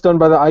that list done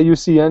by the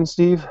IUCN,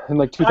 Steve, in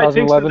like 2011? I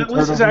think so. That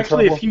list is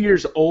actually a few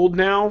years old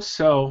now,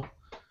 so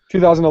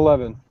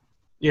 2011.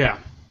 Yeah.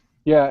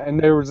 Yeah, and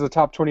there was the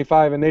top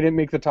 25, and they didn't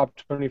make the top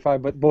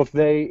 25, but both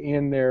they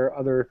and their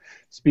other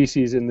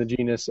species in the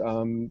genus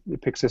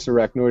Pyxis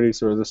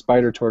arachnoides, or the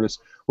spider tortoise,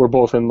 were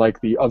both in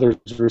like the others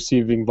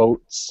receiving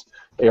votes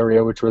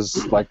area, which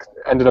was like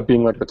ended up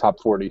being like the top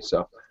 40.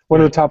 So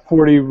one of the top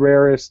 40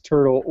 rarest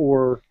turtle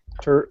or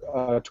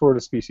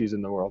tortoise species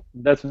in the world.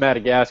 That's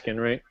Madagascar,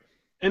 right?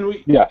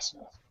 Yes.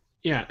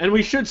 Yeah, and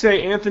we should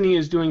say Anthony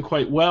is doing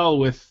quite well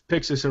with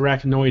Pyxis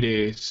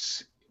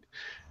arachnoides.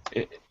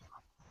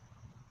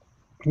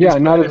 Yeah,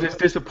 not his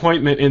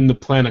disappointment in the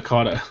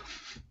Planicotta.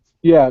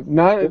 Yeah,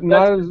 not It's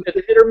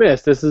a hit or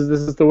miss. This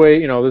is the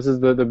way, this is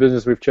the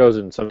business we've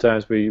chosen.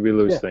 Sometimes we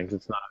lose things.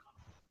 It's not.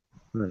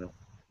 I don't know.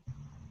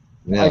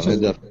 Yeah,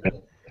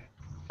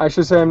 I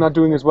should say I'm not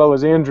doing as well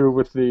as Andrew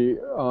with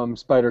the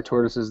spider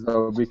tortoises,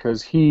 though,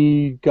 because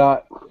he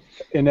got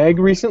an egg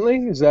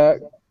recently. Is that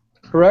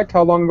correct?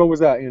 How long ago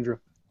was that, Andrew?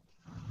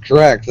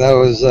 Correct. That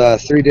was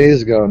 3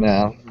 days ago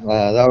now.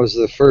 That was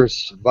the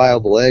first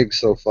viable egg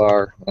so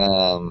far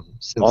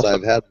since Awesome.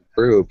 I've had the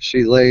group.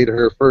 She laid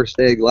her first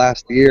egg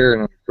last year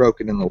and it broke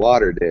it in the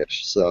water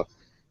dish. So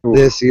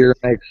this year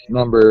makes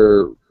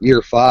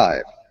year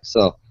 5.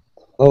 So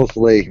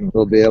hopefully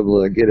we'll be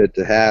able to get it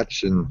to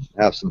hatch and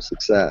have some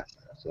success.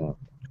 So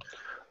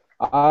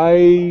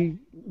I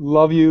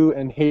love you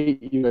and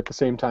hate you at the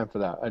same time for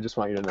that. I just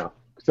want you to know.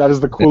 'Cause that is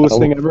the coolest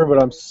thing ever,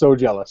 but I'm so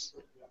jealous.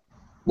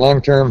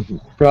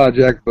 Long-term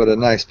project, but a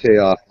nice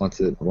payoff once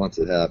it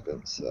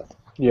happens. So.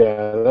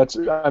 Yeah, that's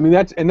one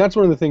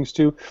of the things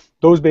too.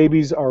 Those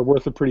babies are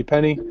worth a pretty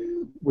penny,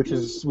 which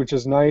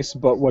is nice.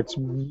 But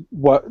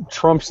what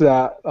trumps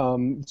that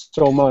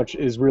so much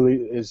is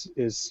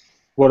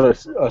what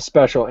a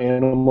special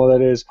animal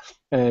that is,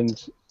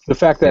 and the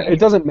fact that it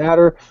doesn't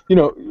matter.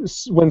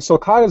 When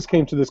sulcatas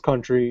came to this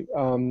country,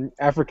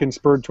 African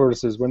spurred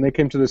tortoises, when they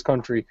came to this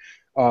country,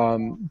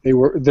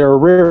 they're a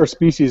rare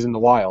species in the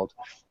wild.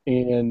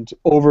 And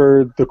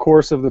over the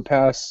course of the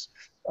past,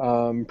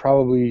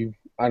 probably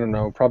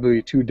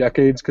 2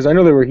 decades, because I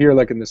know they were here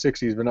like in the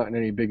 60s, but not in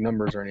any big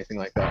numbers or anything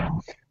like that.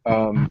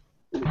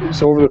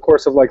 So over the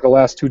course of like the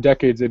last 2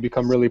 decades, they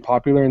become really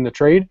popular in the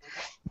trade,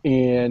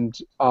 and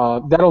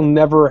that'll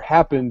never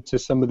happen to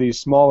some of these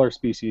smaller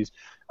species.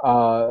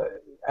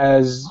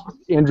 As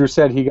Andrew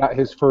said, he got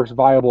his first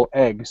viable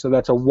egg, so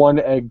that's a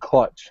 1-egg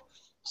clutch.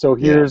 So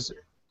here's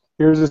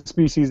a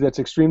species that's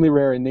extremely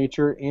rare in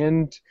nature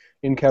and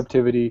in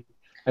captivity,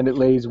 and it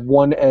lays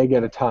 1 egg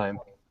at a time,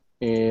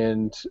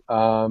 and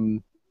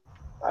it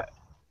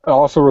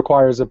also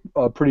requires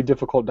a pretty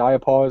difficult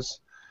diapause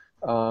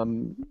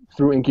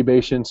through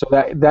incubation. So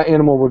that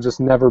animal will just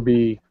never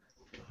be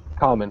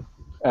common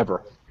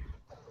ever.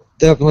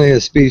 Definitely a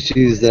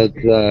species that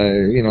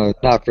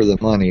not for the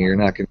money. You're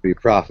not going to be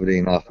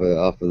profiting off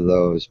of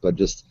those, but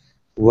just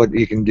what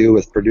you can do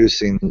with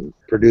producing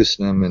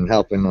them and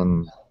helping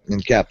them in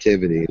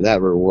captivity.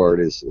 That reward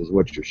is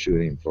what you're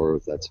shooting for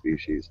with that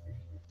species,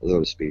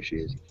 those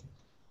species.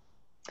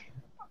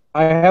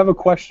 I have a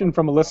question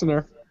from a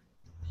listener.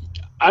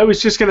 I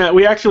was just gonna.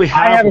 We actually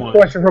have. I have a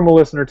question from a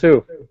listener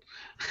too.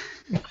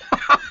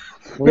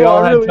 We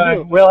all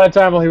had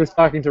time while he was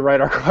talking to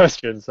write our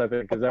questions. I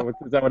think is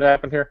that what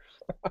happened here?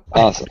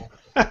 Awesome.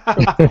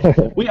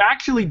 We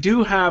actually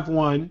do have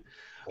one.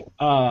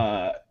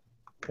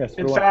 Yes,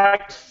 in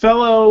fact,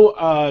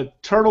 fellow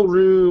Turtle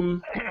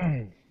Room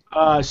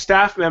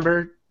staff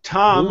member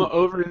Tom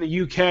over in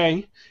the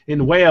UK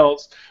in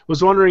Wales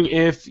was wondering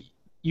if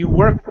you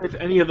work with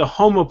any of the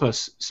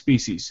homopus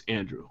species,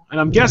 Andrew. And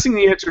I'm guessing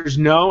the answer is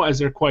no, as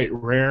they're quite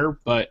rare,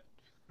 but...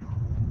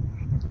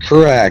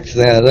 Correct.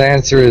 Yeah, the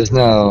answer is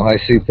no. I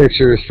see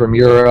pictures from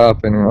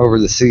Europe and over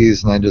the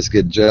seas, and I just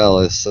get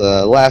jealous.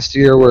 Last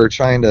year, we were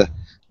trying to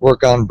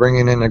work on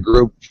bringing in a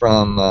group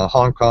from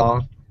Hong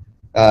Kong.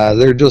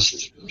 They're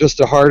just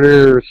a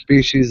harder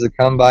species to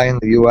come by in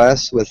the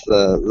U.S. with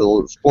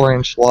the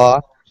 4-inch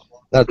law.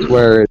 That's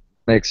where it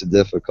makes it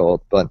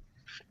difficult. But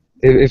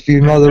if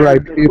you know the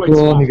right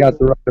people and you got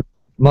the right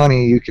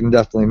money, you can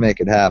definitely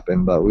make it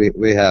happen. But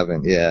we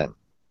haven't yet.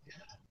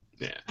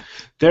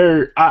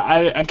 Yeah,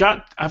 I've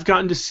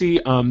gotten to see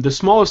the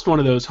smallest one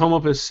of those,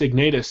 Homopus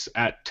signatus,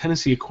 at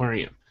Tennessee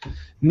Aquarium.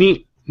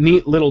 Neat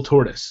little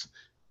tortoise.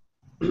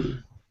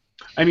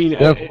 I mean,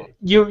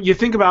 you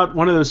think about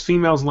one of those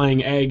females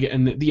laying egg,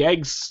 and the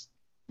egg's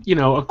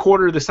a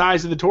quarter the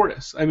size of the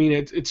tortoise. I mean,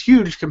 it's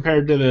huge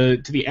compared to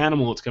the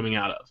animal it's coming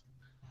out of.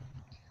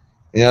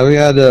 Yeah, we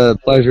had the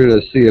pleasure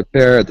to see a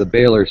pair at the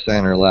Baylor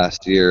Center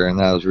last year, and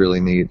that was really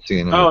neat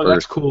seeing them. Oh,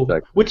 that's cool.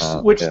 Which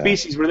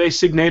species were they?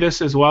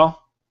 Signatus as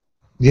well?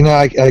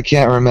 I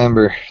can't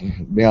remember,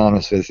 to be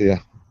honest with you.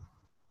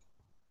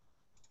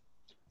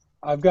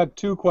 I've got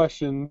 2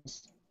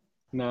 questions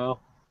now.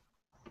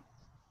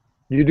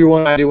 You do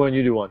one, I do one,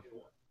 you do one.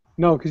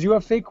 No, because you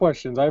have fake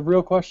questions. I have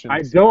real questions.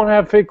 I don't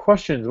have fake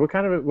questions. What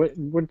kind of what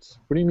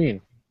do you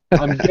mean?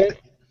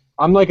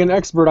 I'm like an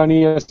expert on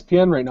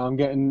ESPN right now. I'm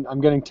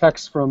getting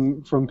texts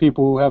from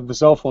people who have the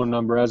cell phone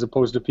number as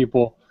opposed to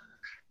people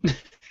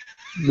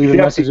leaving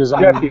messages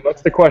on. Jeffy,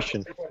 what's the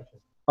question?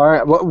 All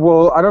right.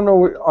 Well, I don't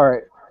know. All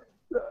right.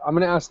 I'm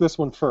going to ask this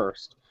one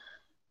first.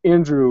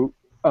 Andrew,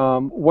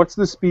 what's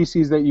the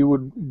species that you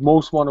would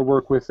most want to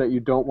work with that you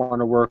don't want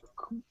to work?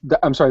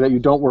 That you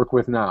don't work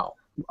with now,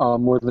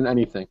 more than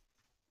anything.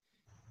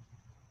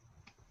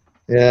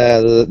 Yeah,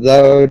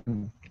 that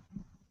would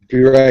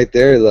be right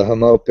there. The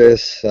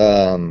Homopus,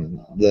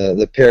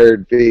 the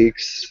paired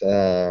beaks,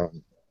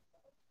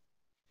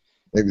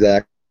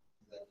 exactly.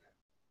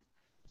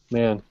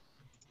 Man.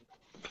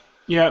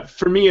 Yeah,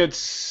 for me,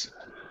 it's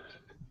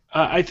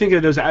I think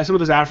of some of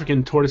those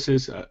African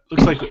tortoises.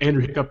 Looks like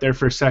Andrew hiccup there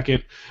for a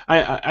second.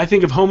 I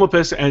think of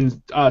Homopus and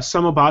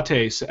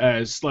Samobates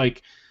as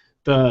like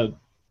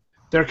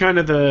they're kind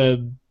of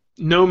the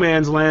no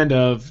man's land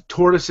of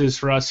tortoises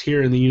for us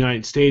here in the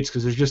United States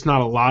because there's just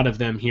not a lot of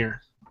them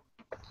here.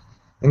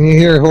 And you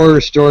hear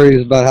horror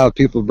stories about how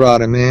people brought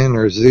them in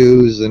or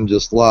zoos and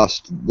just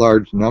lost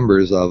large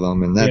numbers of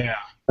them, and that's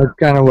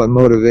kind of what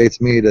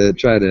motivates me to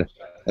try to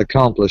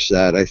accomplish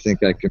that. I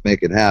think I could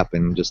make it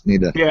happen. Just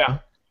need to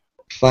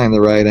find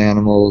the right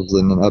animals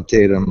and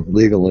update them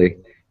legally.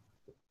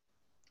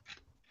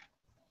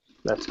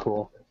 That's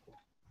cool.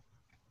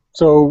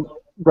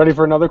 So, ready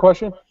for another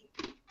question?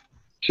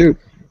 Shoot.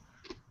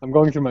 I'm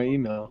going through my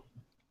email.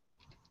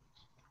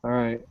 All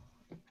right.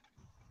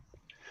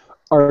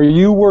 Are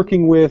you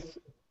working with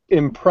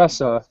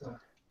Impressa,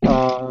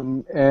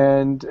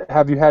 and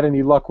have you had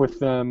any luck with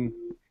them?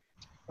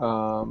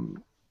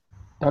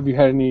 Have you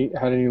had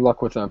any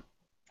luck with them?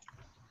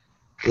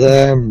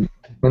 The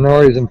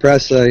Minori's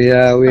Impressa,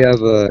 yeah, we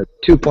have a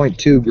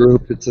 2.2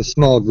 group. It's a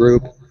small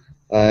group.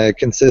 It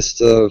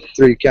consists of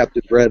 3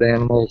 captive bred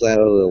animals out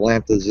of the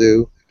Atlanta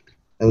Zoo,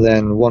 and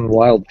then 1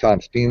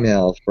 wild-caught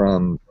female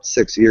from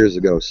 6 years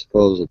ago,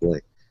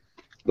 supposedly.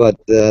 But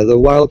the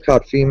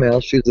wild-caught female,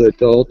 she's an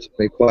adult.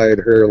 We acquired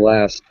her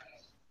last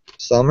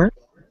summer.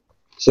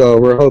 So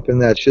we're hoping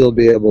that she'll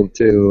be able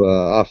to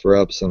offer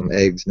up some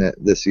eggs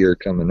this year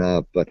coming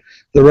up. But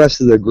the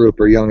rest of the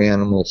group are young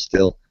animals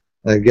still.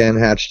 Again,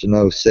 hatched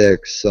in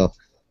 '06, so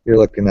you're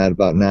looking at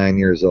about 9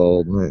 years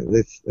old.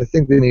 I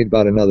think they need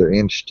about another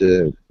inch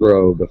to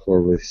grow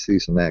before we see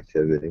some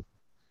activity.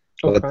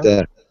 Okay.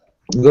 But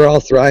they're all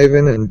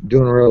thriving and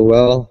doing real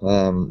well.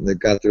 They've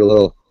got their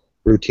little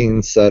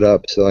routine set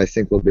up, so I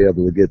think we'll be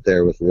able to get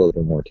there with a little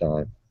bit more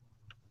time.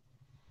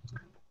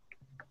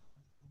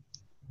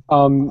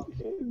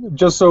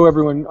 Just so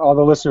everyone, all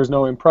the listeners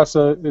know,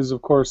 Impressa is,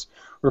 of course,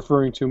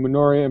 referring to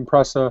Minoria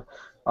impressa,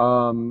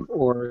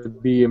 or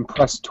the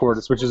impressed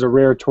tortoise, which is a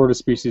rare tortoise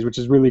species, which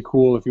is really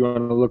cool if you want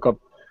to look up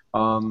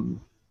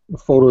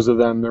photos of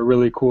them. They're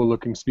really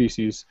cool-looking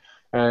species.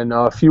 And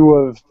a few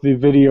of the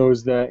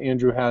videos that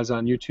Andrew has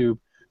on YouTube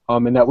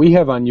and that we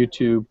have on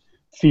YouTube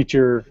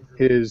feature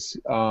his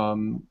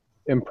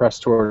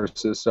impressed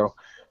tortoises. So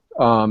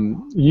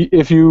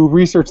if you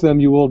research them,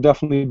 you will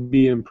definitely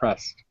be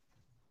impressed.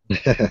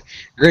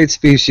 Great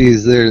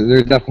species.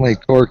 They're definitely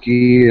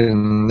quirky,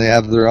 and they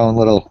have their own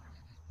little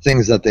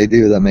things that they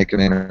do that make them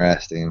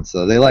interesting.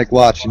 So they like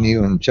watching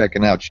you and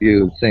checking out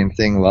you. Same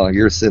thing while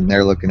you're sitting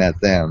there looking at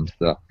them.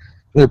 So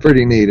they're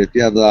pretty neat. If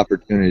you have the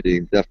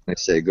opportunity, definitely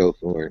say go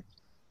for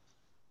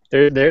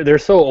it. They're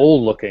so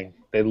old looking.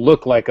 They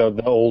look like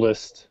the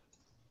oldest.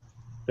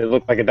 They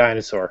look like a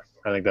dinosaur.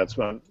 I think that's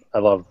what I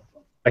love.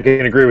 I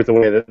can agree with the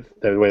way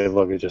they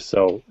look. It's just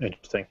so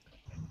interesting.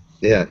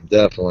 Yeah,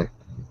 definitely.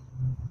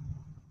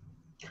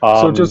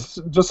 So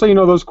just so you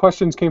know, those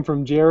questions came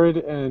from Jared,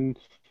 and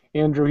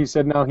Andrew, he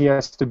said now he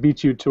has to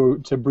beat you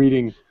to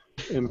breeding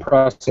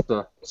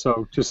Impressa.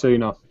 So just so you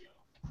know.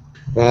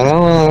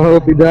 Well, I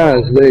hope he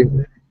does.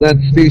 That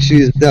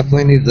species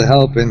definitely needs the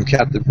help in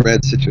captive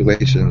bred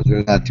situations.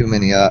 There's not too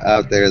many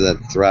out there that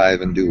thrive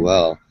and do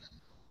well.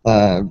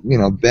 You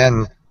know,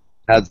 Ben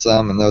had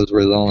some, and those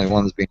were the only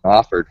ones being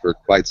offered for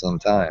quite some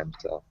time.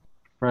 So.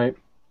 Right.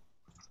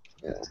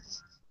 Yeah.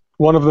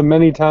 One of the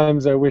many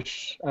times I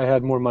wish I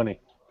had more money.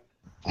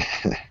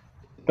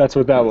 That's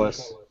what that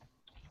was.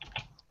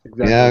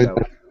 Exactly. Yeah,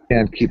 we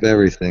can't keep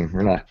everything.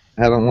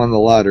 Haven't won the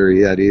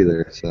lottery yet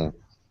either. So.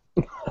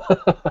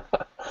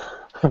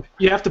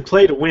 You have to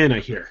play to win, I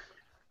hear.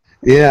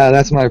 Yeah,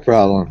 that's my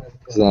problem.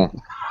 So.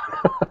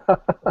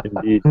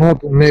 Indeed. I'm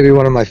hoping maybe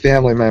one of my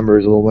family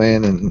members will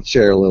win and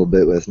share a little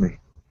bit with me.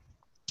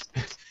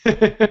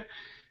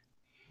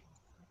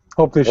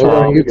 Hope they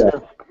share you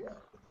too.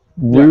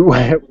 We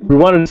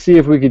wanted to see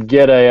if we could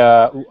get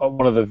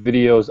one of the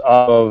videos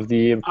of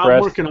the impressed.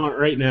 I'm working on it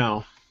right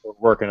now. We're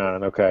working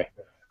on it. Okay.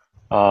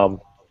 I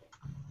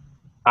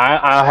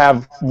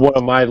have one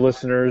of my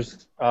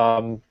listeners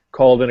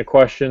called in a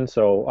question,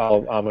 so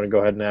I'm going to go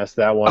ahead and ask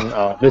that one.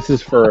 This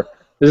is for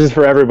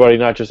everybody,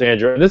 not just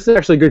Andrew. And this is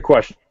actually a good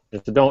question.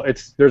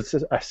 There's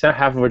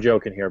half of a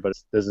joke in here, but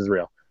this is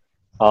real.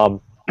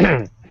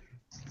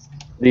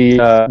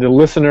 The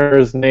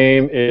listener's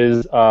name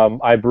is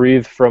I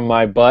Breathe From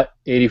My Butt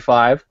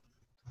 85.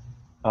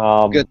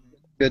 Good.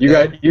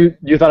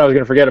 You thought I was going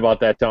to forget about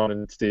that, Tone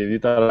and Steve. You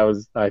thought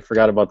I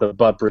forgot about the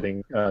butt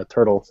breathing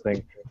turtle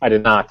thing. I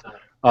did not.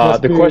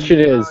 The question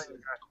is,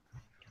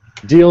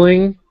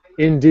 dealing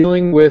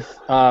with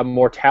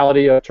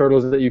mortality of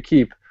turtles that you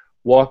keep,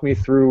 walk me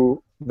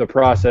through the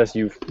process.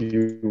 You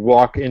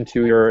walk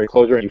into your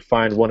enclosure and you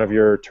find one of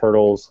your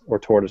turtles or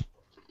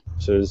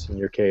tortoises, in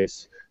your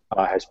case,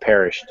 has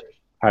perished.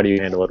 How do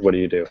you handle it? What do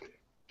you do?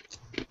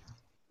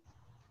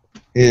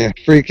 Yeah,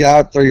 freak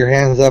out, throw your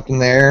hands up in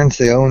the air, and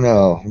say, "Oh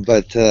no!"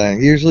 But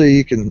usually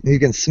you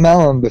can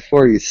smell them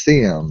before you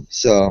see them,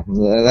 so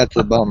that's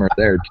a bummer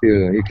there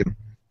too. You can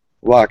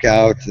walk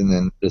out and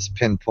then just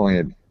pinpoint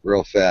it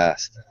real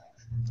fast.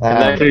 In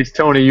that case,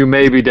 Tony, you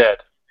may be dead.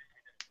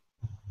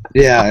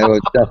 Yeah, it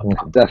was definitely.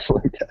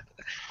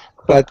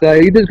 But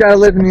you just gotta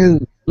live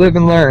and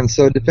learn.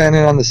 So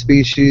depending on the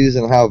species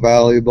and how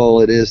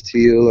valuable it is to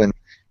you, and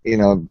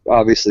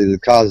obviously the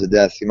cause of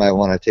death, you might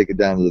want to take it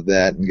down to the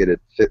vet and get it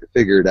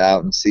figured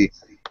out and see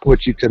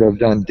what you could have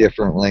done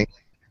differently.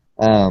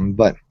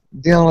 But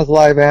dealing with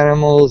live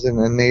animals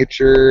and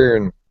nature,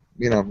 and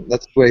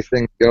that's the way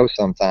things go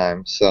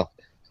sometimes. So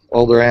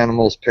older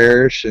animals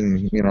perish,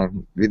 and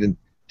we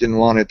didn't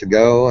want it to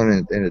go,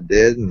 and it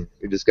did, and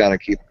we just got to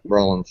keep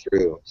rolling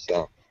through.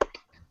 So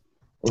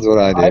that's what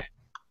I do.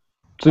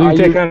 So you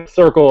take a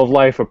circle of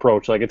life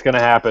approach. Like, it's going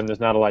to happen. There's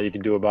not a lot you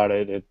can do about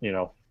it.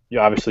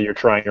 Obviously you're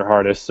trying your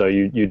hardest, so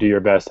you do your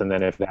best, and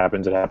then if it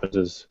happens, it happens.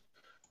 Is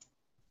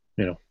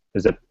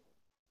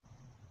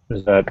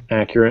that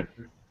accurate?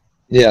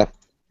 Yeah,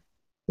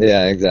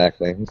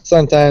 exactly.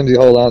 Sometimes you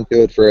hold on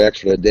to it for an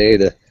extra day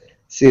to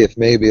see if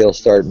maybe it'll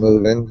start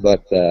moving,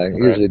 but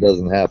usually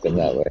doesn't happen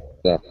that way.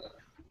 So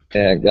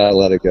yeah, gotta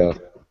let it go.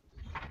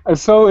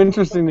 It's so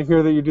interesting to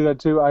hear that you do that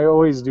too. I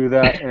always do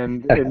that,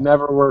 and it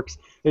never works.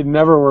 It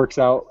never works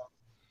out,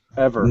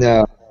 ever.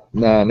 No,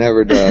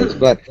 never does.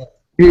 But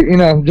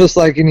just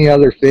like any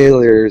other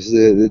failures,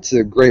 it's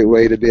a great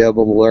way to be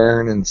able to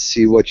learn and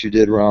see what you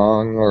did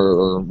wrong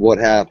or what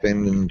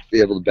happened, and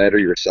be able to better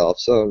yourself.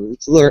 So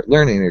it's a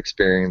learning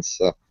experience.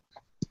 So as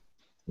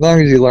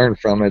long as you learn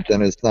from it,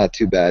 then it's not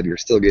too bad. You're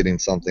still getting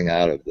something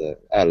out of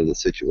the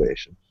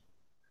situation.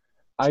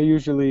 I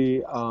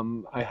usually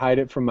I hide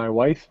it from my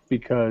wife,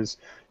 because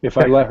if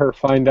I let her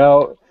find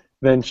out,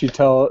 then she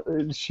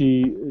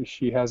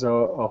has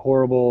a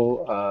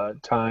horrible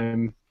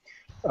time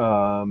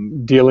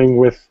dealing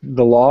with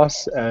the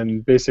loss,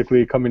 and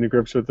basically coming to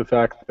grips with the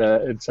fact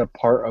that it's a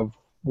part of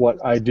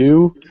what I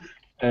do,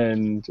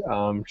 and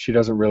she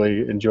doesn't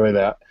really enjoy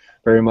that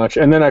very much.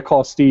 And then I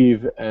call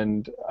Steve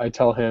and I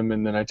tell him,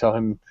 and then I tell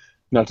him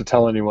not to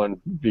tell anyone,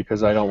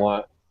 because I don't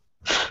want.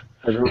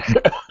 Because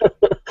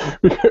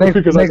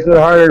makes it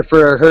harder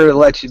for her to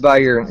let you buy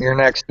your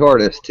next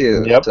tortoise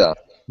too. Yep. So,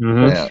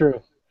 That's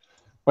true.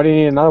 What do you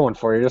need another one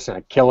for? You're just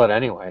gonna kill it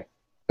anyway.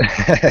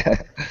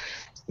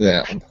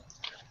 Yeah.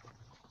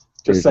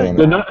 Just saying.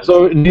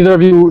 So neither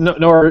of you, I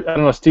don't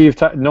know,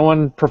 Steve. No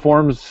one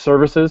performs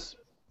services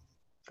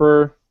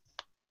for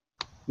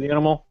the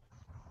animal.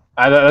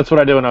 That's what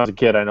I did when I was a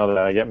kid. I know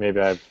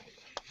that.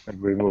 Maybe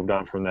we moved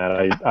on from that.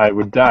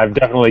 I've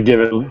definitely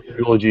given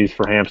eulogies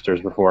for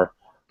hamsters before.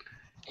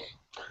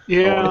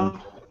 Yeah.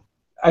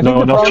 I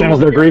think no channels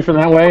their grief in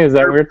that way. Is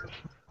that weird?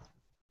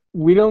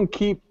 We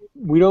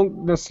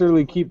don't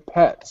necessarily keep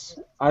pets.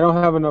 I don't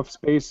have enough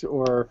space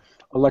or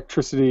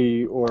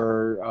electricity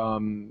or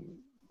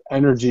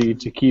energy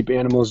to keep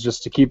animals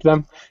just to keep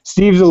them.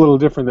 Steve's a little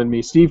different than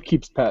me. Steve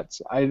keeps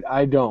pets.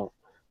 I don't.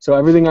 So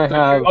everything I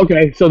have.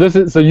 Okay,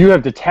 so you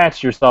have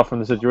detached yourself from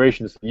the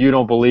situation. So you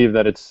don't believe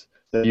that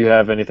you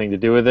have anything to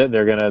do with it.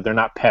 They're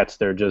not pets.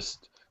 They're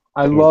just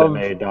things that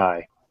may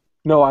die.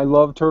 No, I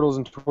love turtles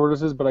and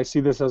tortoises, but I see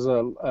this as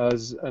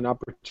an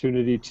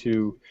opportunity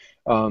to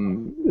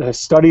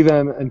study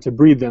them and to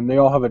breed them. They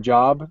all have a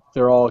job.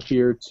 They're all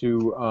here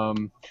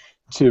to.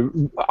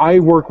 I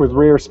work with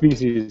rare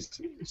species,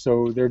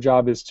 so their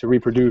job is to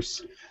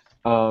reproduce,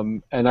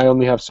 and I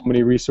only have so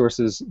many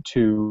resources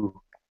to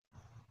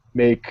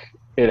make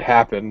it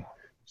happen.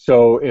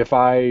 So if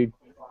I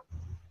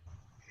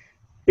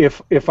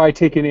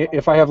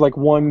have like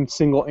one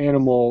single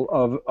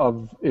animal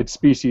of its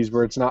species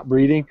where it's not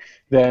breeding,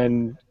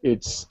 then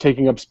it's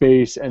taking up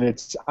space,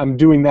 and I'm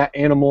doing that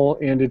animal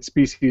and its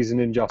species an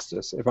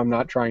injustice if I'm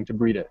not trying to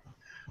breed it.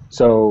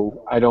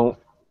 So I don't.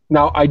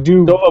 Now I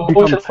do. So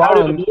emotions,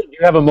 do you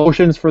have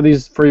emotions for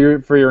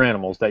your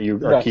animals that you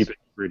are keeping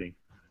breeding?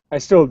 I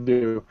still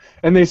do,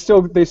 and they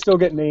still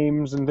get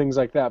names and things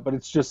like that. But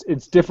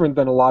it's different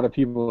than a lot of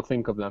people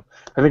think of them.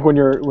 I think when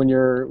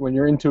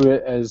you're into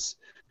it as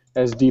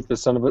deep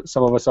as some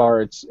of us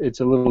are, it's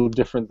a little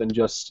different than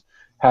just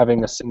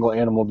having a single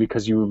animal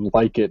because you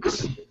like it.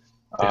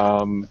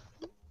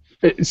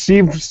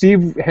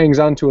 Steve hangs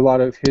on to a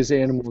lot of his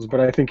animals, but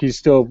I think he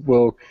still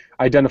will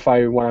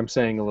identify what I'm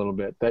saying a little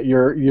bit. That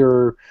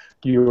your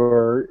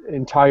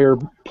entire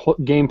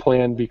game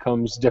plan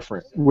becomes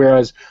different.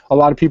 Whereas a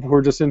lot of people who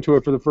are just into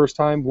it for the first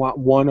time want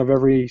one of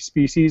every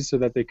species so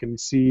that they can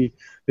see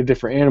the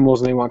different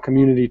animals, and they want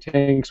community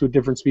tanks with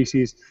different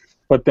species.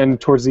 But then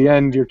towards the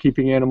end, you're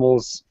keeping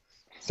animals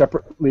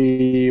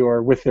separately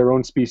or with their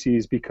own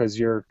species because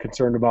you're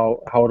concerned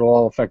about how it'll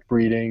all affect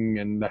breeding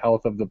and the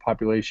health of the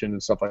population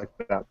and stuff like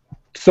that.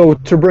 So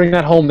to bring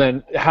that home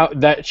then, how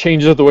that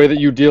changes the way that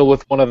you deal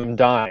with one of them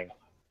dying.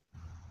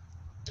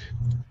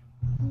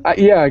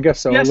 Yeah, I guess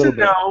so. Yes a little and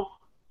bit. no.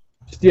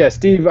 Yeah,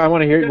 Steve, I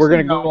want to hear. Yes We're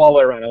going and to go no. all the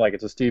way around. I like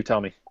it. So, Steve,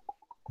 tell me.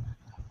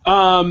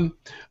 Um,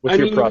 What's I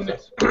your mean,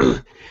 process?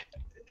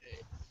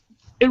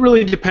 it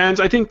really depends.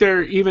 I think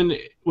they're even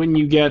when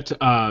you get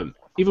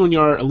even when you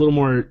are a little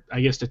more,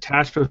 I guess,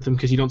 attached with them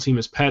because you don't see them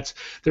as pets.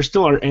 There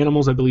still are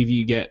animals I believe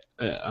you get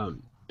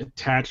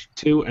attached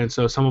to, and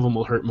so some of them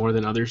will hurt more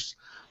than others.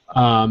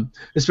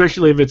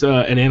 Especially if it's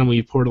an animal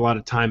you poured a lot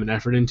of time and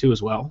effort into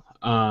as well.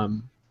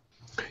 Mine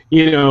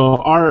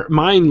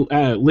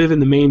live in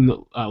the main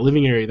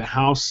living area of the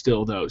house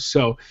still though,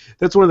 so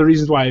that's one of the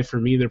reasons why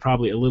for me they're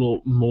probably a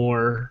little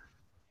more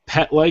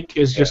pet-like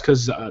is just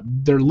because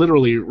they're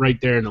literally right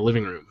there in the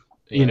living room.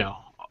 You know.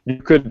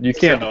 You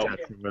can't attach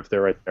them if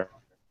they're right there.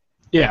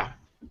 Yeah.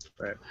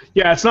 Right.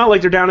 Yeah, it's not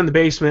like they're down in the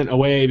basement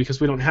away because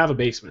we don't have a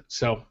basement.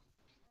 So.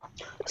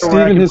 Steve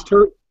and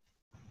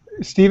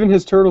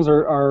his turtles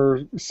are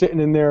sitting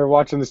in there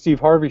watching the Steve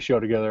Harvey show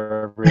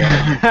together every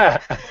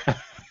night.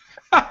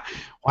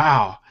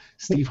 Wow,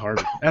 Steve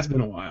Harvey. That's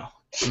been a while.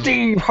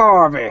 Steve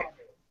Harvey.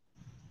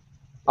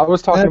 I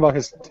was talking about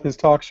his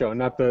talk show,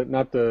 not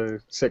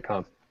the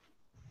sitcom.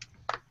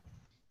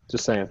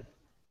 Just saying.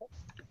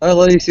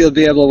 Well, at least you'll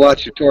be able to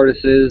watch your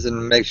tortoises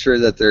and make sure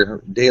that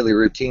their daily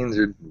routines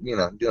are,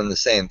 doing the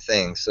same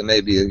thing. So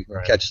maybe you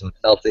can catch some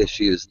health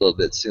issues a little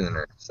bit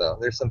sooner. So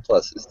there's some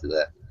pluses to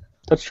that.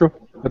 That's true.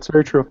 That's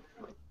very true.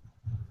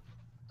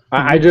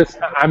 I'm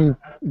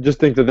just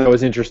think that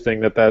was interesting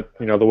that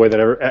the way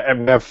that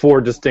we have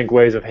four distinct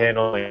ways of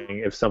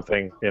handling if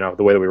something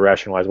the way that we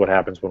rationalize what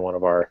happens when one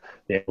of the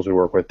animals we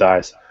work with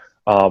dies.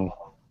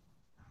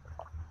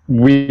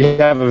 We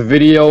have a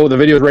video. The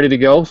video is ready to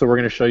go, so we're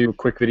going to show you a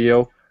quick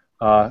video,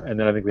 and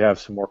then I think we have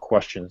some more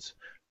questions.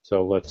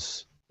 So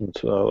let's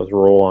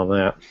roll on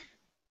that.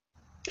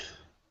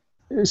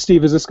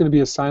 Steve, is this going to be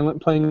a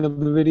silent playing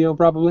of the video,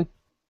 probably?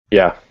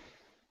 Yeah.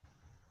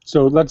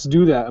 So let's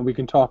do that, and we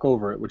can talk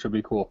over it, which would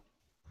be cool.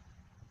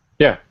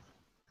 Yeah.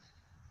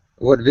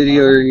 What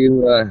video are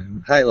you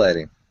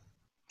highlighting?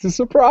 It's a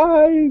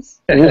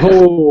surprise!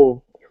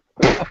 Whoa!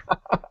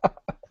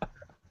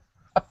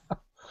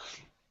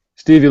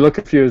 Steve, you look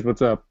confused.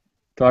 What's up?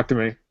 Talk to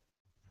me.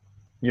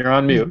 You're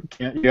on mute.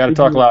 You got to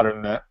talk louder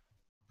than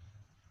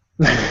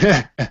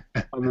that.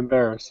 I'm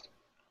embarrassed.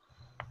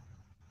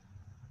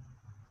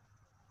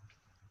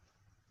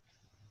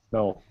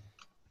 No.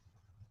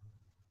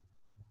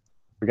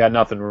 We got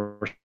nothing. We're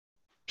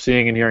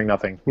seeing and hearing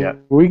nothing yet.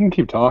 We can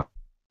keep talking.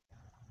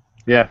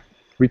 Yeah,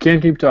 we can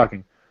keep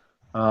talking.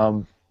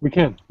 We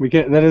can.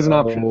 That is an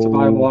option. It's a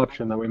viable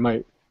option that we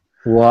might.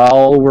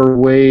 While we're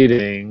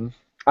waiting.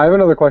 I have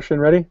another question.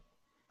 Ready?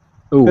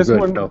 Oh,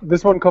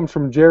 This one comes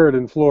from Jared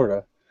in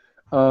Florida.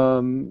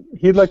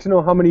 He'd like to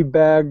know how many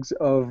bags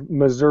of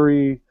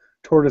Missouri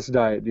tortoise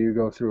diet do you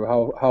go through?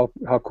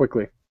 How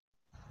quickly?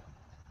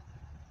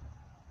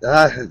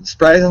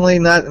 Surprisingly,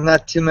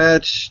 not too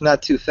much,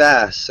 not too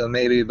fast. So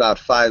maybe about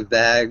 5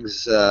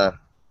 bags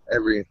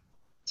every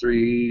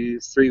 3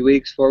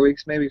 weeks, 4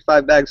 weeks, maybe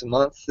 5 bags a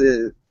month.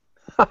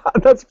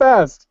 That's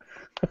fast.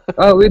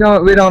 Oh, we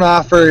don't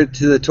offer it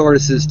to the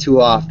tortoises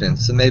too often.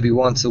 So maybe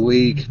once a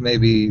week,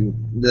 maybe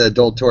the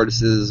adult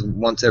tortoises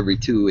once every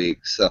 2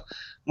 weeks. So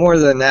more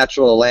of the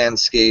natural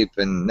landscape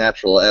and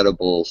natural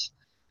edibles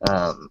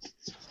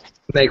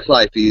makes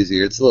life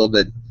easier. It's a little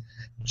bit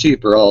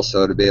cheaper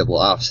also to be able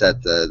to offset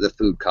the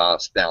food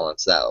cost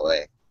balance that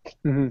way.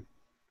 Mm-hmm.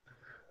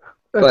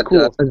 That's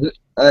cool.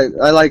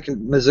 I like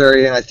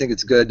Missouri, and I think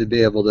it's good to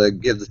be able to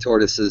give the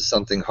tortoises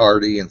something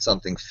hearty and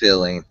something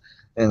filling,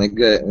 and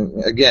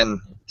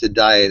again to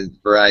diet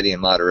variety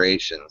and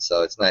moderation.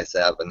 So it's nice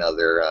to have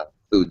another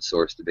food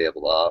source to be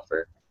able to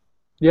offer.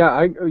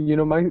 Yeah,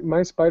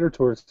 my spider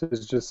tortoise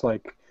is just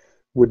like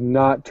would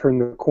not turn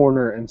the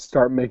corner and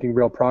start making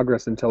real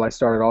progress until I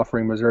started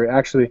offering Missouri.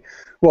 Actually,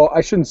 well,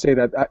 I shouldn't say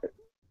that.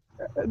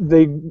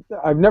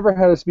 I've never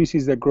had a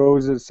species that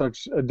grows at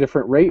such a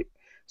different rate.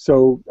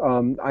 So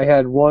I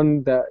had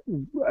one that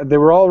they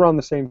were all around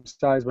the same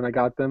size when I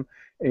got them,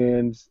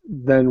 and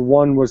then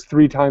one was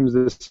 3 times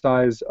the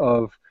size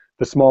of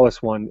the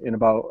smallest one in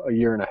about a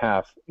year and a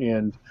half.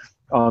 And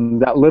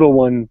that little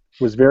one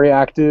was very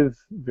active,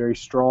 very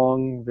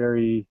strong,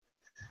 very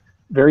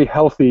very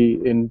healthy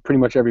in pretty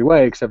much every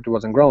way, except it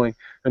wasn't growing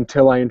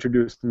until I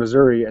introduced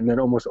Missouri, and then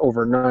almost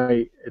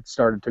overnight it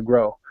started to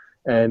grow.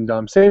 And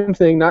same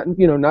thing, not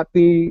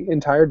the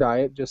entire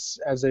diet,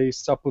 just as a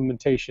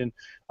supplementation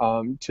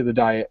to the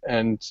diet.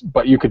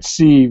 But you could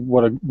see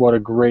what a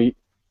great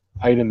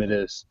item it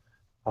is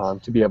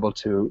to be able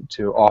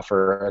to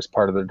offer as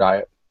part of their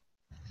diet.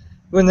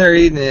 When they're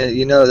eating it,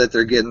 you know that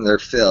they're getting their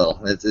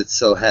fill. It's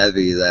so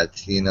heavy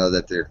that you know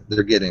that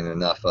they're getting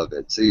enough of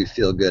it. So you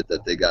feel good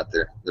that they got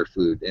their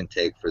food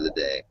intake for the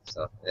day.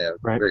 So yeah,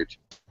 right. Very true.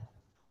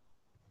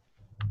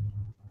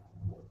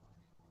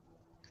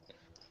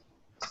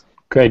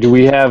 Okay, do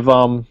we have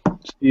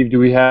Steve? Do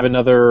we have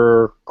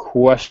another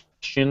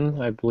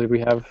question? I believe we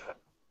have.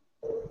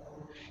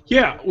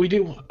 Yeah, we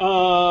do.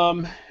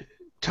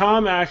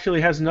 Tom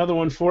actually has another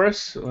one for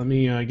us. Let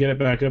me get it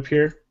back up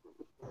here.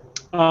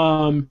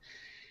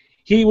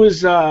 He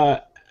was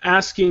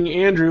asking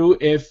Andrew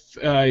if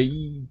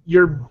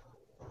your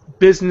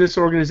business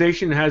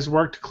organization has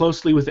worked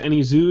closely with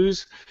any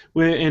zoos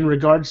in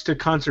regards to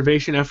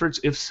conservation efforts.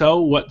 If so,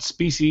 what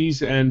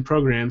species and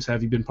programs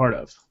have you been part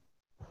of?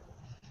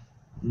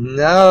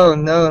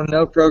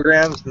 No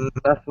programs,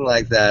 nothing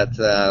like that.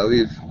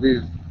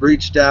 We've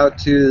reached out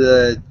to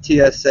the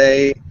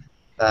TSA,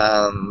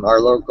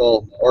 our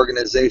local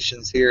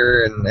organizations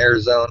here in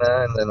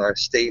Arizona, and then our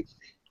state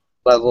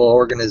level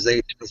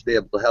organizations be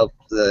able to help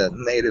the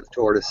native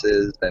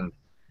tortoises, and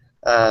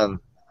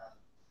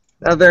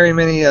not very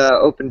many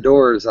open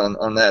doors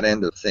on that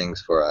end of things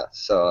for us.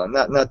 So I'm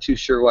not too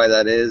sure why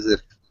that is.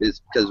 If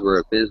it's because we're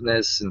a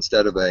business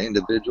instead of an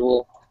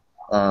individual.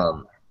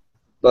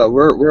 But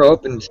we're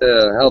open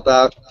to help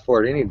out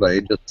for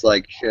anybody, just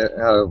like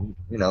how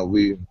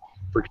we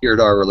procured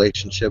our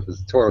relationship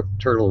with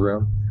Turtle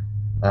Room,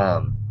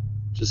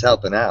 just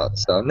helping out.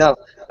 So no,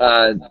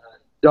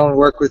 don't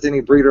work with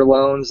any breeder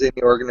loans,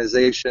 any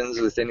organizations,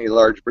 with any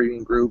large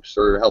breeding groups,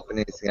 or helping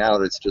anything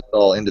out. It's just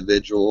all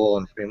individual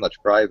and pretty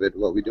much private,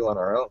 what we do on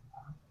our own.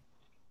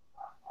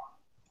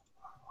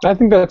 I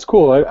think that's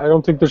cool. I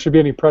don't think there should be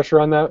any pressure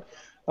on that.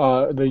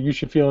 That you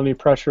should feel any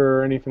pressure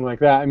or anything like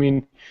that. I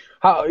mean,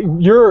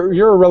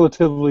 you're a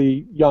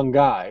relatively young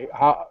guy.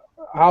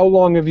 How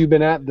long have you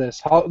been at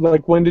this?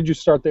 When did you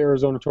start the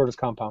Arizona Tortoise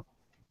Compound?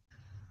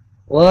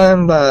 Well,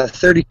 I'm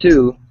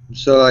 32,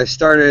 so I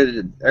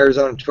started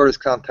Arizona Tortoise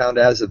Compound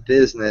as a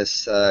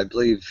business, I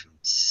believe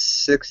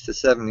 6 to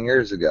 7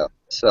 years ago.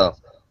 So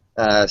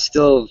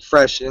still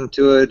fresh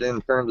into it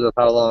in terms of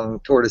how long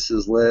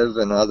tortoises live,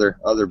 and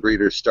other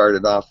breeders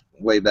started off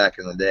way back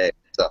in the day.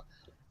 So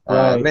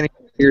right. Many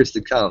years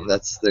to come.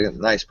 That's the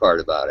nice part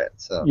about it.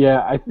 So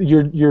yeah, I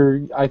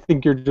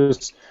think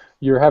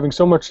you're having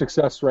so much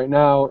success right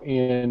now,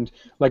 and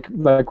like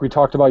we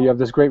talked about, you have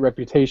this great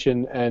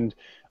reputation, and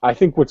I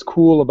think what's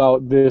cool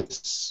about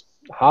this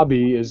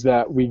hobby is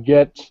that we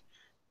get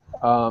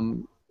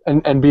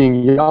and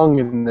being young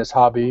in this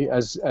hobby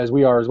as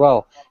we are as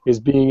well,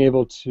 is being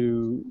able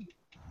to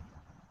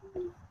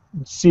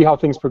see how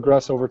things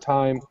progress over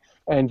time,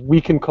 and we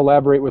can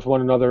collaborate with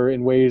one another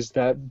in ways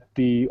that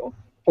the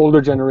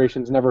older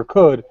generations never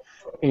could.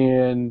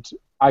 And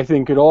I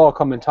think it'll all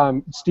come in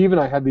time. Steve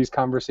and I had these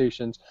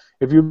conversations.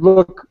 If you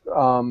look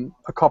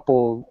a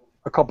couple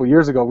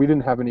years ago, we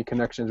didn't have any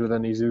connections with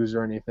any zoos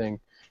or anything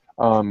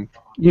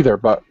either.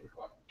 But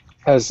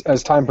as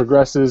time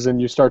progresses and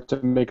you start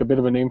to make a bit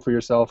of a name for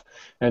yourself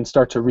and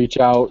start to reach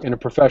out in a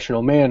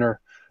professional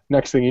manner,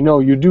 next thing you know,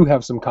 you do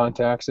have some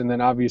contacts, and then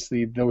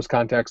obviously those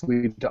contacts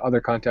lead to other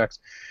contacts.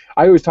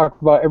 I always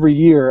talk about every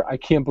year, I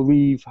can't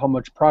believe how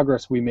much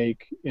progress we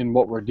make in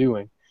what we're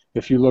doing.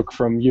 If you look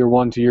from year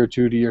 1 to year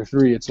 2 to year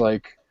 3, it's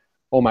like,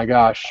 oh my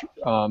gosh,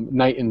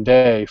 night and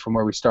day from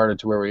where we started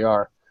to where we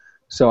are.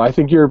 So I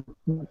think you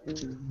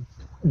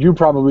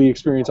probably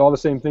experience all the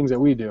same things that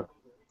we do.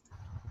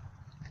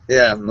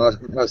 yeah,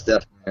 most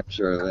definitely, I'm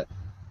sure of it.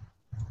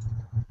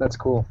 That's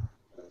cool.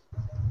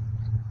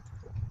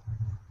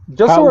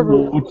 Just so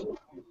everyone,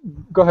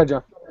 go ahead,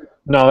 John.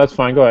 No, that's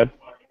fine. Go ahead.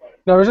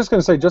 No, I was just going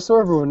to say, just so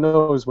everyone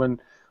knows, when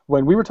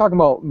we were talking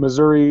about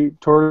Missouri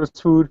tortoise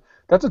food,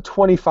 that's a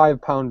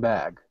 25-pound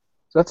bag.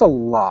 So that's a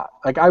lot.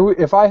 Like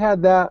if I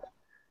had that,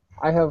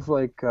 I have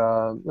like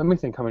let me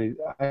think how many.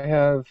 I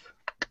have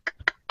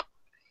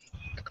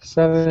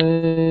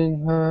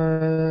 7.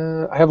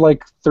 I have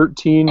like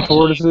 13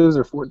 tortoises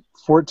or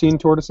 14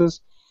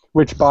 tortoises,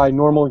 which by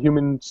normal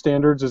human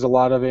standards is a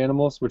lot of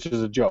animals, which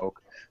is a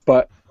joke.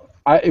 But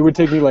it would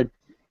take me like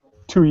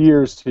 2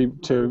 years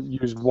to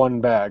use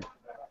one bag.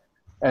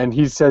 And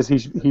he says he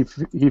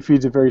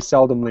feeds it very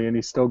seldomly, and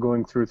he's still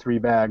going through 3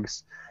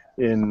 bags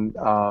in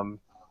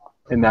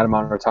that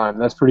amount of time.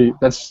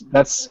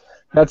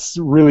 That's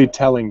really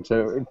telling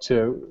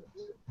to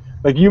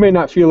like, you may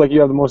not feel like you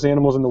have the most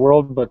animals in the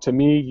world, but to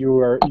me you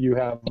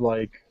have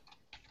like,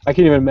 I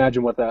can't even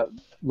imagine what that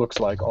looks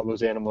like, all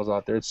those animals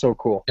out there. It's so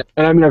cool.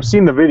 And I mean, I've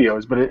seen the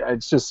videos, but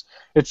it's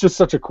just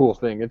such a cool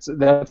thing.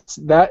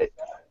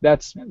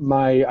 That's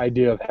my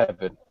idea of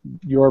heaven.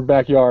 Your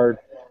backyard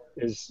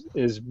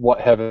is what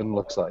heaven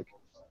looks like.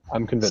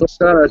 I'm convinced.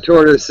 So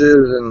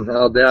tortoises and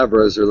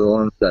aldabras are the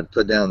ones that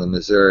put down the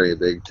Missouri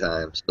big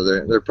time. So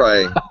they're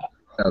probably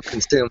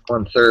consume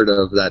 1/3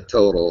 of that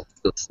total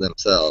just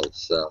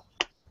themselves. So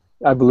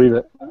I believe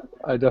it.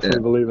 I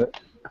definitely believe it.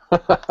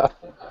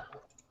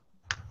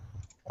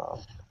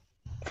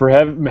 For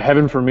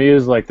heaven for me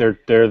is like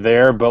they're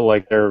there, but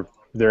like they're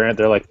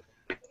like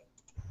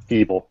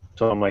people.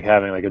 So I'm like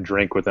having like a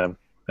drink with them,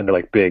 and they're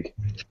like big,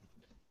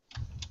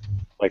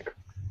 like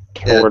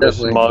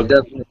tortoise mug.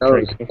 Definitely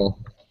noticeable.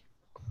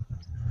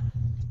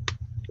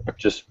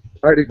 Just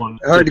hard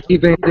to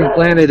keep anything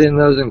planted in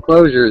those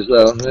enclosures,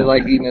 though. They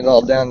like eating it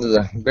all down to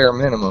the bare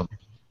minimum.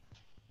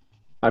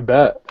 I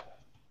bet.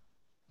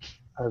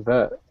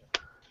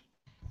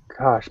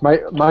 Gosh, my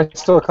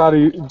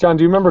stilicati. John,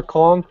 do you remember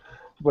Kong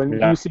when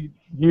you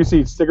used to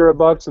eat cigarette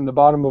butts in the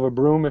bottom of a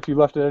broom if you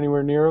left it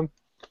anywhere near him?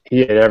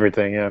 He ate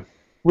everything, yeah.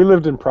 We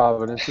lived in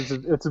Providence.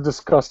 It's a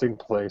disgusting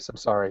place. I'm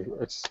sorry.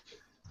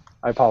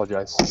 I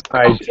apologize.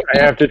 I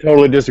have to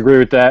totally disagree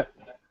with that.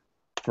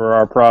 For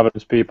our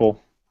Providence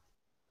people,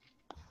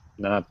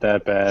 not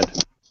that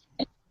bad.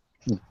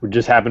 We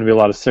just happened to be a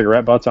lot of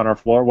cigarette butts on our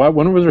floor.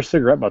 When was there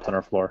cigarette butts on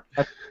our floor?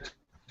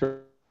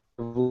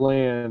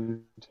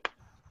 Land.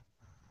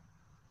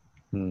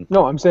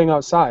 No, I'm saying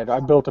outside. I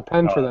built a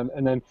pen for them,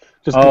 and then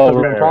just because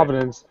we're in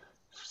Providence,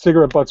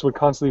 cigarette butts would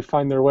constantly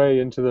find their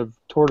way into the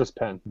tortoise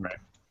pen. Right.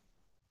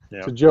 Yeah.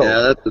 It's a joke. Yeah,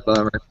 that's a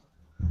bummer.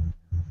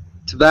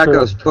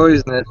 Tobacco's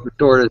poisonous for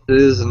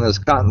tortoises, and those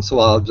cotton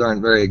swabs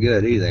aren't very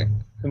good either.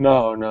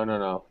 No.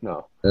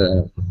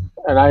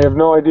 And I have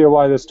no idea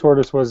why this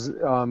tortoise was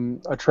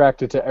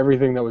attracted to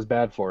everything that was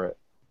bad for it.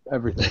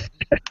 Everything.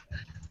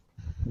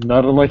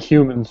 Not unlike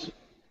humans.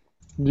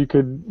 You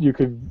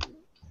could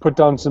put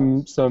down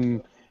some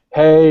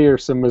hay or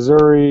some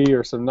Missouri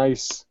or some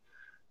nice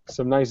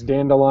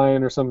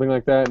dandelion or something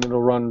like that, and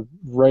it'll run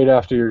right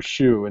after your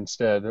shoe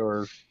instead,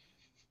 or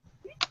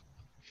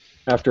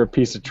after a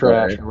piece of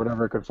trash or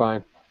whatever it could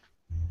find.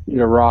 Eat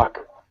a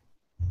rock.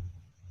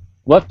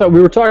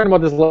 We were talking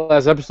about this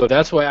last episode.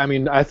 That's why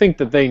I think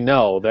that they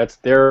know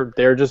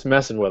they're just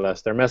messing with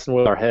us. They're messing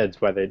with our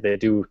heads why they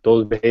do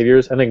those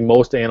behaviors. I think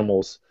most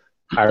animals,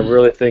 I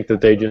really think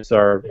that they just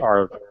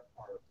are.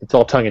 It's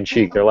all tongue in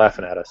cheek. They're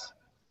laughing at us.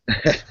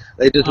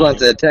 They just want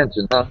the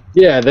attention, huh?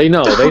 Yeah, they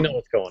know. They know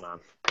what's going on.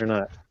 They're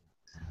not.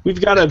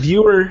 We've got a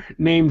viewer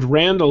named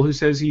Randall who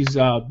says he's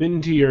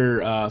been to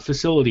your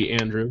facility,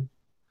 Andrew.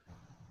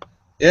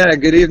 Yeah,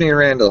 good evening,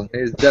 Randall.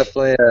 He's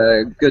definitely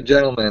a good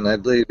gentleman. I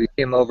believe he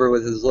came over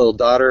with his little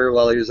daughter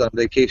while he was on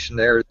vacation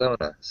to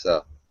Arizona.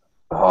 So.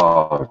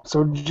 Oh,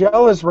 so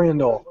jealous,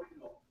 Randall.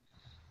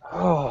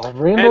 Oh,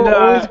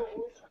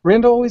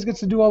 Randall always gets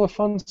to do all the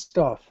fun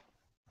stuff.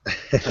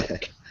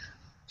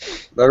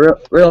 But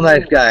real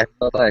nice guy,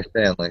 real nice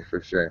family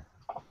for sure.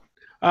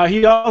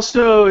 He's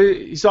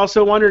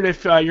also wondering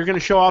if you're going to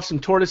show off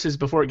some tortoises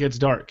before it gets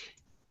dark.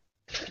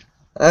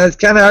 It's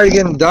kind of already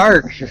getting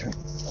dark.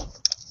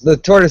 The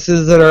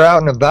tortoises that are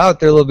out and about,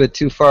 they're a little bit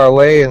too far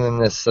away, and then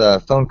this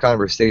phone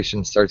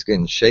conversation starts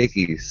getting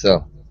shaky.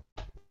 So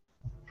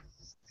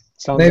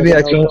maybe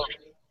I can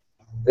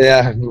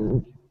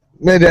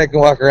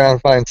walk around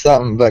and find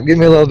something, but give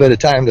me a little bit of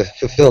time to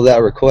fulfill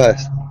that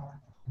request.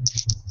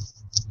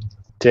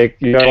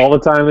 You got all the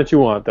time that you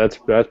want. That's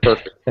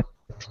perfect.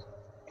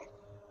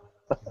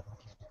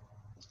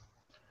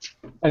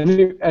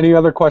 Any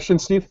other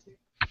questions, Steve?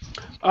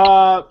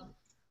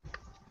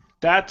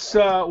 That's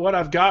what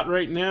I've got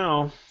right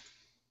now.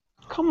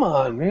 Come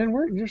on, man.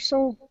 You're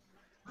so...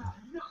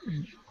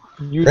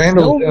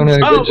 Randall's doing a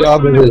good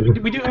job of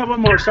it. We do have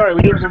one more. Sorry,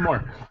 we do have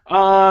one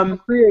more.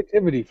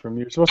 Creativity from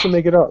you. You're supposed to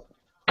make it up.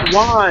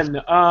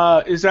 Juan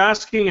is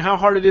asking how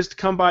hard it is to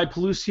come by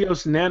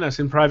Pelusios nanas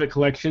in private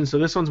collection, so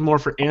this one's more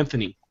for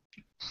Anthony.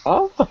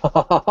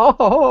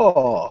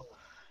 Oh.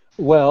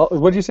 Well,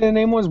 what did you say the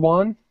name was,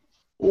 Juan?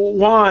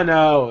 Juan,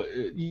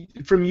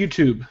 from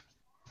YouTube.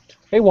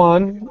 Hey,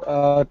 Juan.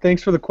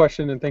 Thanks for the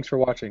question and thanks for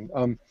watching.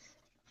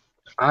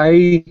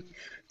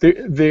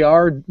 They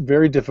are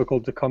very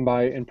difficult to come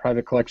by in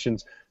private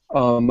collections.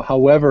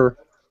 However,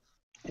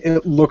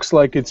 it looks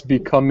like it's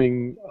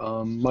becoming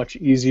much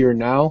easier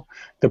now.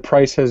 The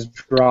price has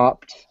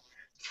dropped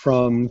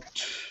from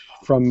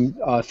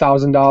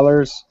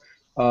 $1,000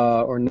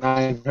 or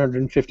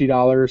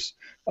 $950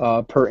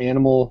 per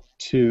animal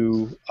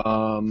to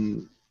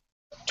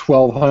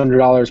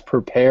 $1,200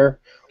 per pair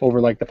over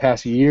like the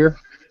past year.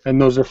 And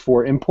those are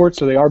for imports,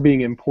 so they are being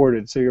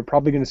imported. So you're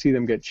probably going to see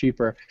them get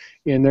cheaper,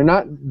 and they're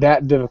not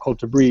that difficult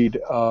to breed.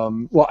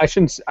 Well, I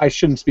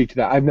shouldn't speak to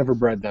that. I've never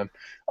bred them,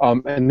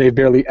 and they've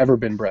barely ever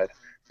been bred.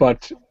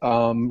 But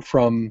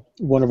from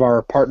one of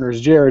our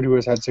partners, Jared, who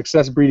has had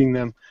success breeding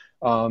them,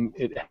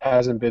 it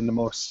hasn't been the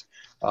most.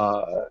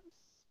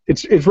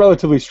 It's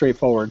relatively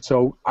straightforward.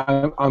 So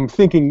I'm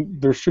thinking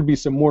there should be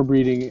some more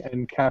breeding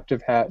and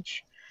captive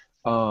hatch.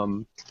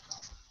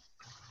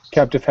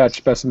 Captive hatch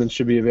specimens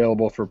should be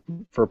available for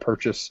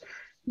purchase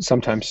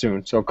sometime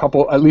soon. So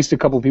at least a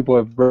couple people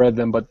have bred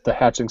them, but the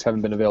hatchlings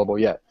haven't been available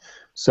yet.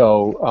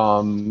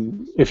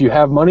 So if you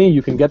have money,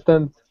 you can get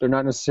them. They're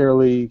not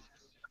necessarily.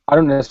 I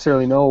don't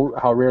necessarily know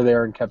how rare they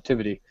are in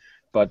captivity,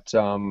 but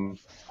hopefully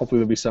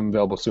there'll be some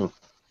available soon.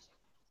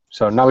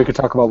 So now we could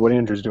talk about what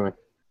Andrew's doing.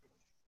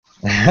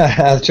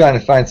 I was trying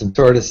to find some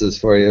tortoises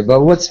for you,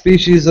 but what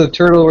species of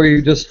turtle were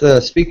you just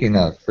speaking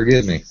of?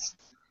 Forgive me.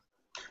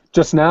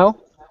 Just now?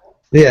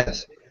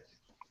 Yes.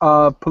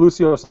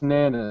 Pelusios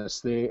nanus,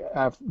 the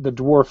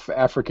dwarf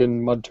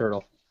African mud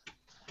turtle.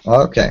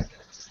 Okay.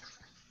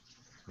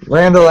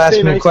 Randall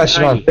asked me a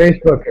question on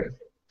Facebook.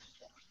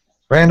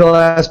 Randall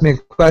asked me a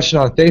question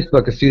on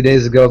Facebook a few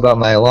days ago about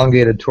my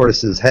elongated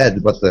tortoise's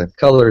head, what the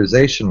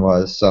colorization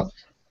was. So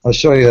I'll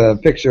show you a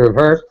picture of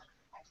her.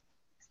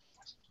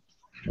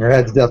 Her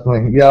head's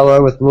definitely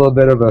yellow with a little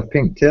bit of a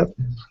pink tip.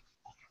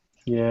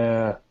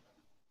 Yeah.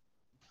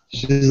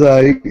 She's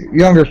a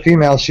younger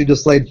female. She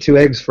just laid 2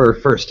 eggs for her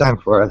first time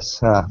for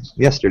us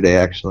yesterday,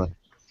 actually.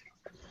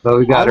 But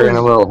we got her in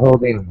a little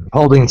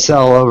holding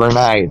cell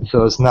overnight,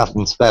 so it's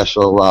nothing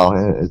special while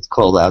it's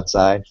cold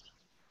outside.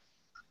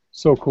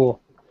 So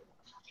cool.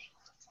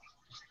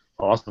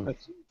 Awesome.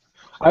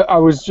 I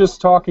was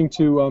just talking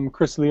to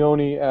Chris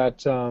Leone at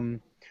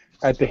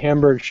the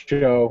Hamburg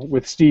show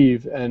with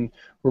Steve, and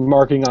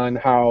remarking on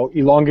how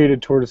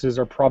elongated tortoises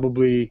are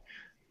probably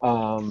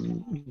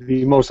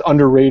the most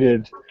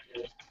underrated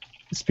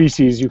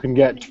species you can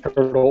get,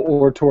 turtle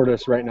or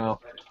tortoise, right now,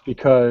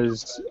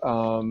 because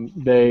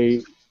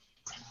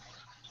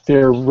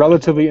they're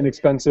relatively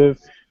inexpensive,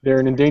 they're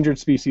an endangered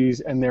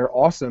species, and they're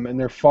awesome, and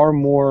they're far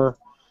more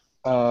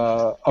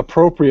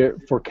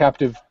appropriate for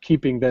captive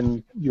keeping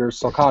than your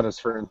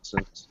sulcatas, for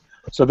instance.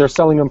 So they're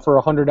selling them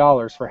for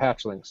 $100 for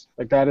hatchlings.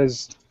 Like, that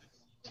is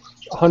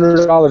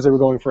 $100 they were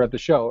going for at the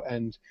show,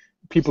 and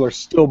people are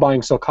still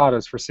buying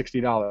sulcatas for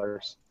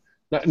 $60.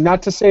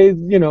 Not to say,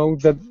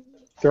 that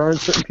there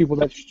aren't certain people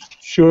that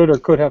should or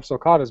could have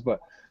sulcatas, but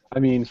I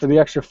mean, for the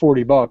extra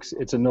 $40,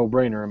 it's a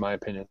no-brainer in my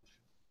opinion.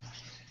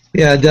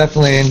 Yeah,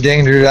 definitely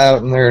endangered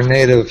out in their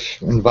native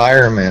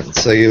environment,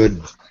 so you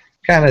would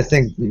kind of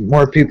think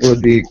more people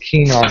would be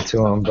keen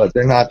onto them, but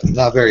they're not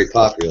very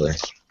popular.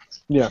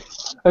 Yeah,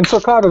 and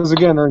sulcatas,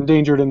 again, are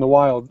endangered in the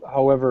wild.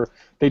 However,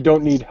 they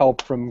don't need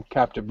help from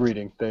captive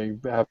breeding. They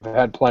have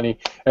had plenty,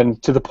 and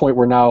to the point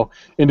where now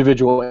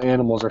individual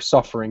animals are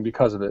suffering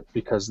because of it,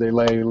 because they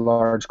lay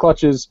large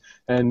clutches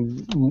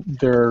and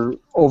they're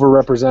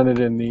overrepresented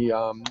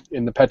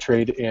in the pet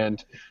trade.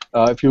 And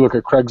if you look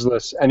at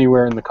Craigslist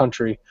anywhere in the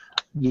country,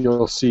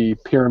 you'll see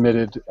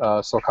pyramided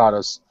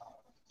sulcatas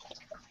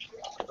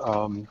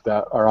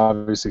that are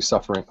obviously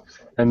suffering,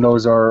 and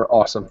those are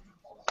awesome.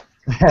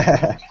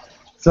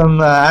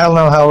 I don't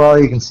know how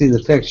well you can see the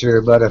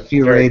picture, but a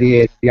few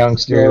radiated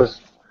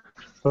youngsters.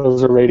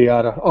 Those are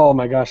radiata. Oh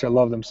my gosh, I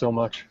love them so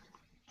much.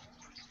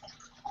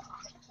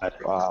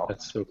 Wow,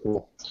 that's so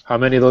cool. How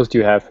many of those do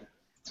you have?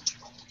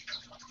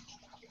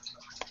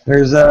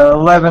 There's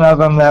 11 of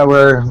them that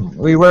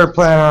we were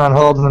planning on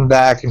holding them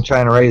back and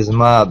trying to raise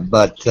them up,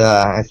 but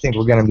I think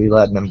we're going to be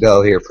letting them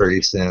go here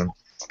pretty soon.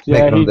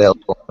 Yeah, making them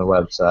available on the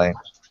website.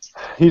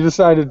 He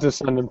decided to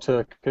send them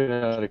to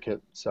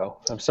Connecticut, so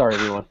I'm sorry,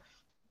 everyone.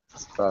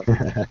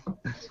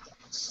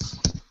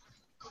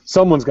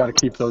 Someone's got to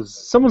keep those.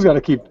 Someone's got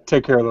to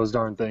take care of those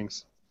darn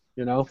things.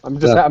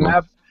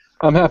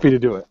 I'm happy to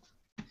do it.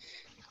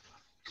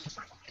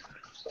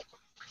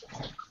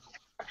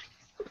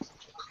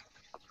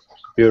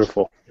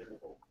 Beautiful.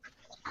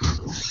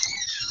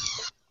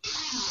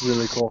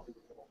 Really cool.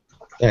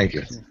 Thank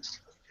you.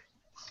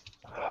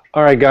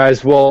 All right,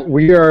 guys. Well,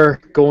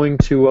 we're going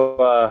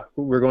to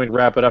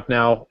wrap it up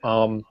now.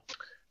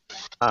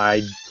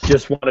 I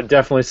just want to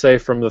definitely say,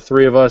 from the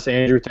three of us,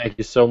 Andrew, thank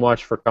you so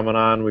much for coming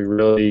on. We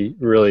really,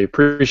 really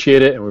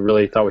appreciate it, and we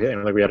really thought we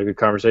had a good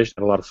conversation,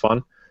 had a lot of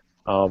fun.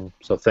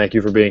 So thank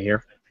you for being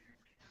here.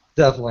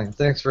 Definitely.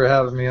 Thanks for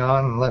having me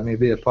on and letting me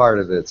be a part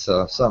of it.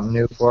 So something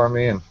new for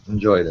me, and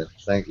enjoyed it.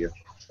 Thank you.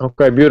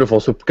 Okay,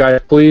 beautiful. So,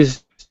 guys,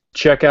 please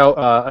check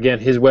out, again,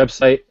 his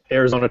website,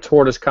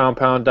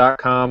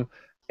 ArizonaTortoiseCompound.com,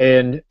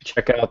 and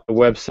check out the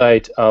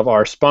website of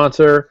our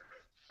sponsor,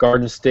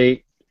 Garden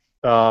State.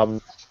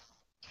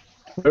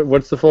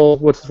 What's the full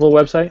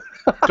website?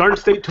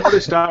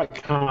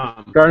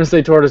 GardenStateTortoise.com.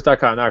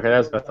 GardenStateTortoise.com. Okay,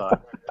 that's what I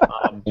thought.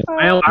 I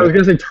was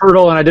gonna say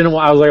turtle, and I didn't.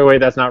 I was like, wait,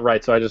 that's not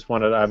right. So I just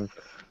wanted.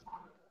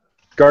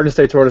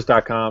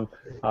 GardenStateTortoise.com.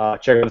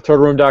 Check out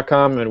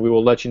TurtleRoom.com, and we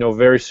will let you know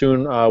very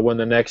soon when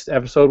the next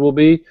episode will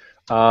be.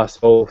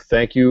 So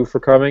thank you for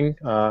coming.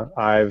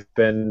 I've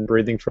been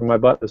breathing from my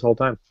butt this whole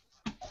time.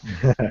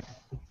 Have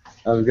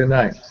a good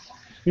night.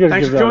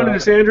 Thanks for joining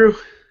us, Andrew.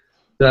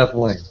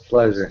 Definitely.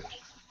 Pleasure.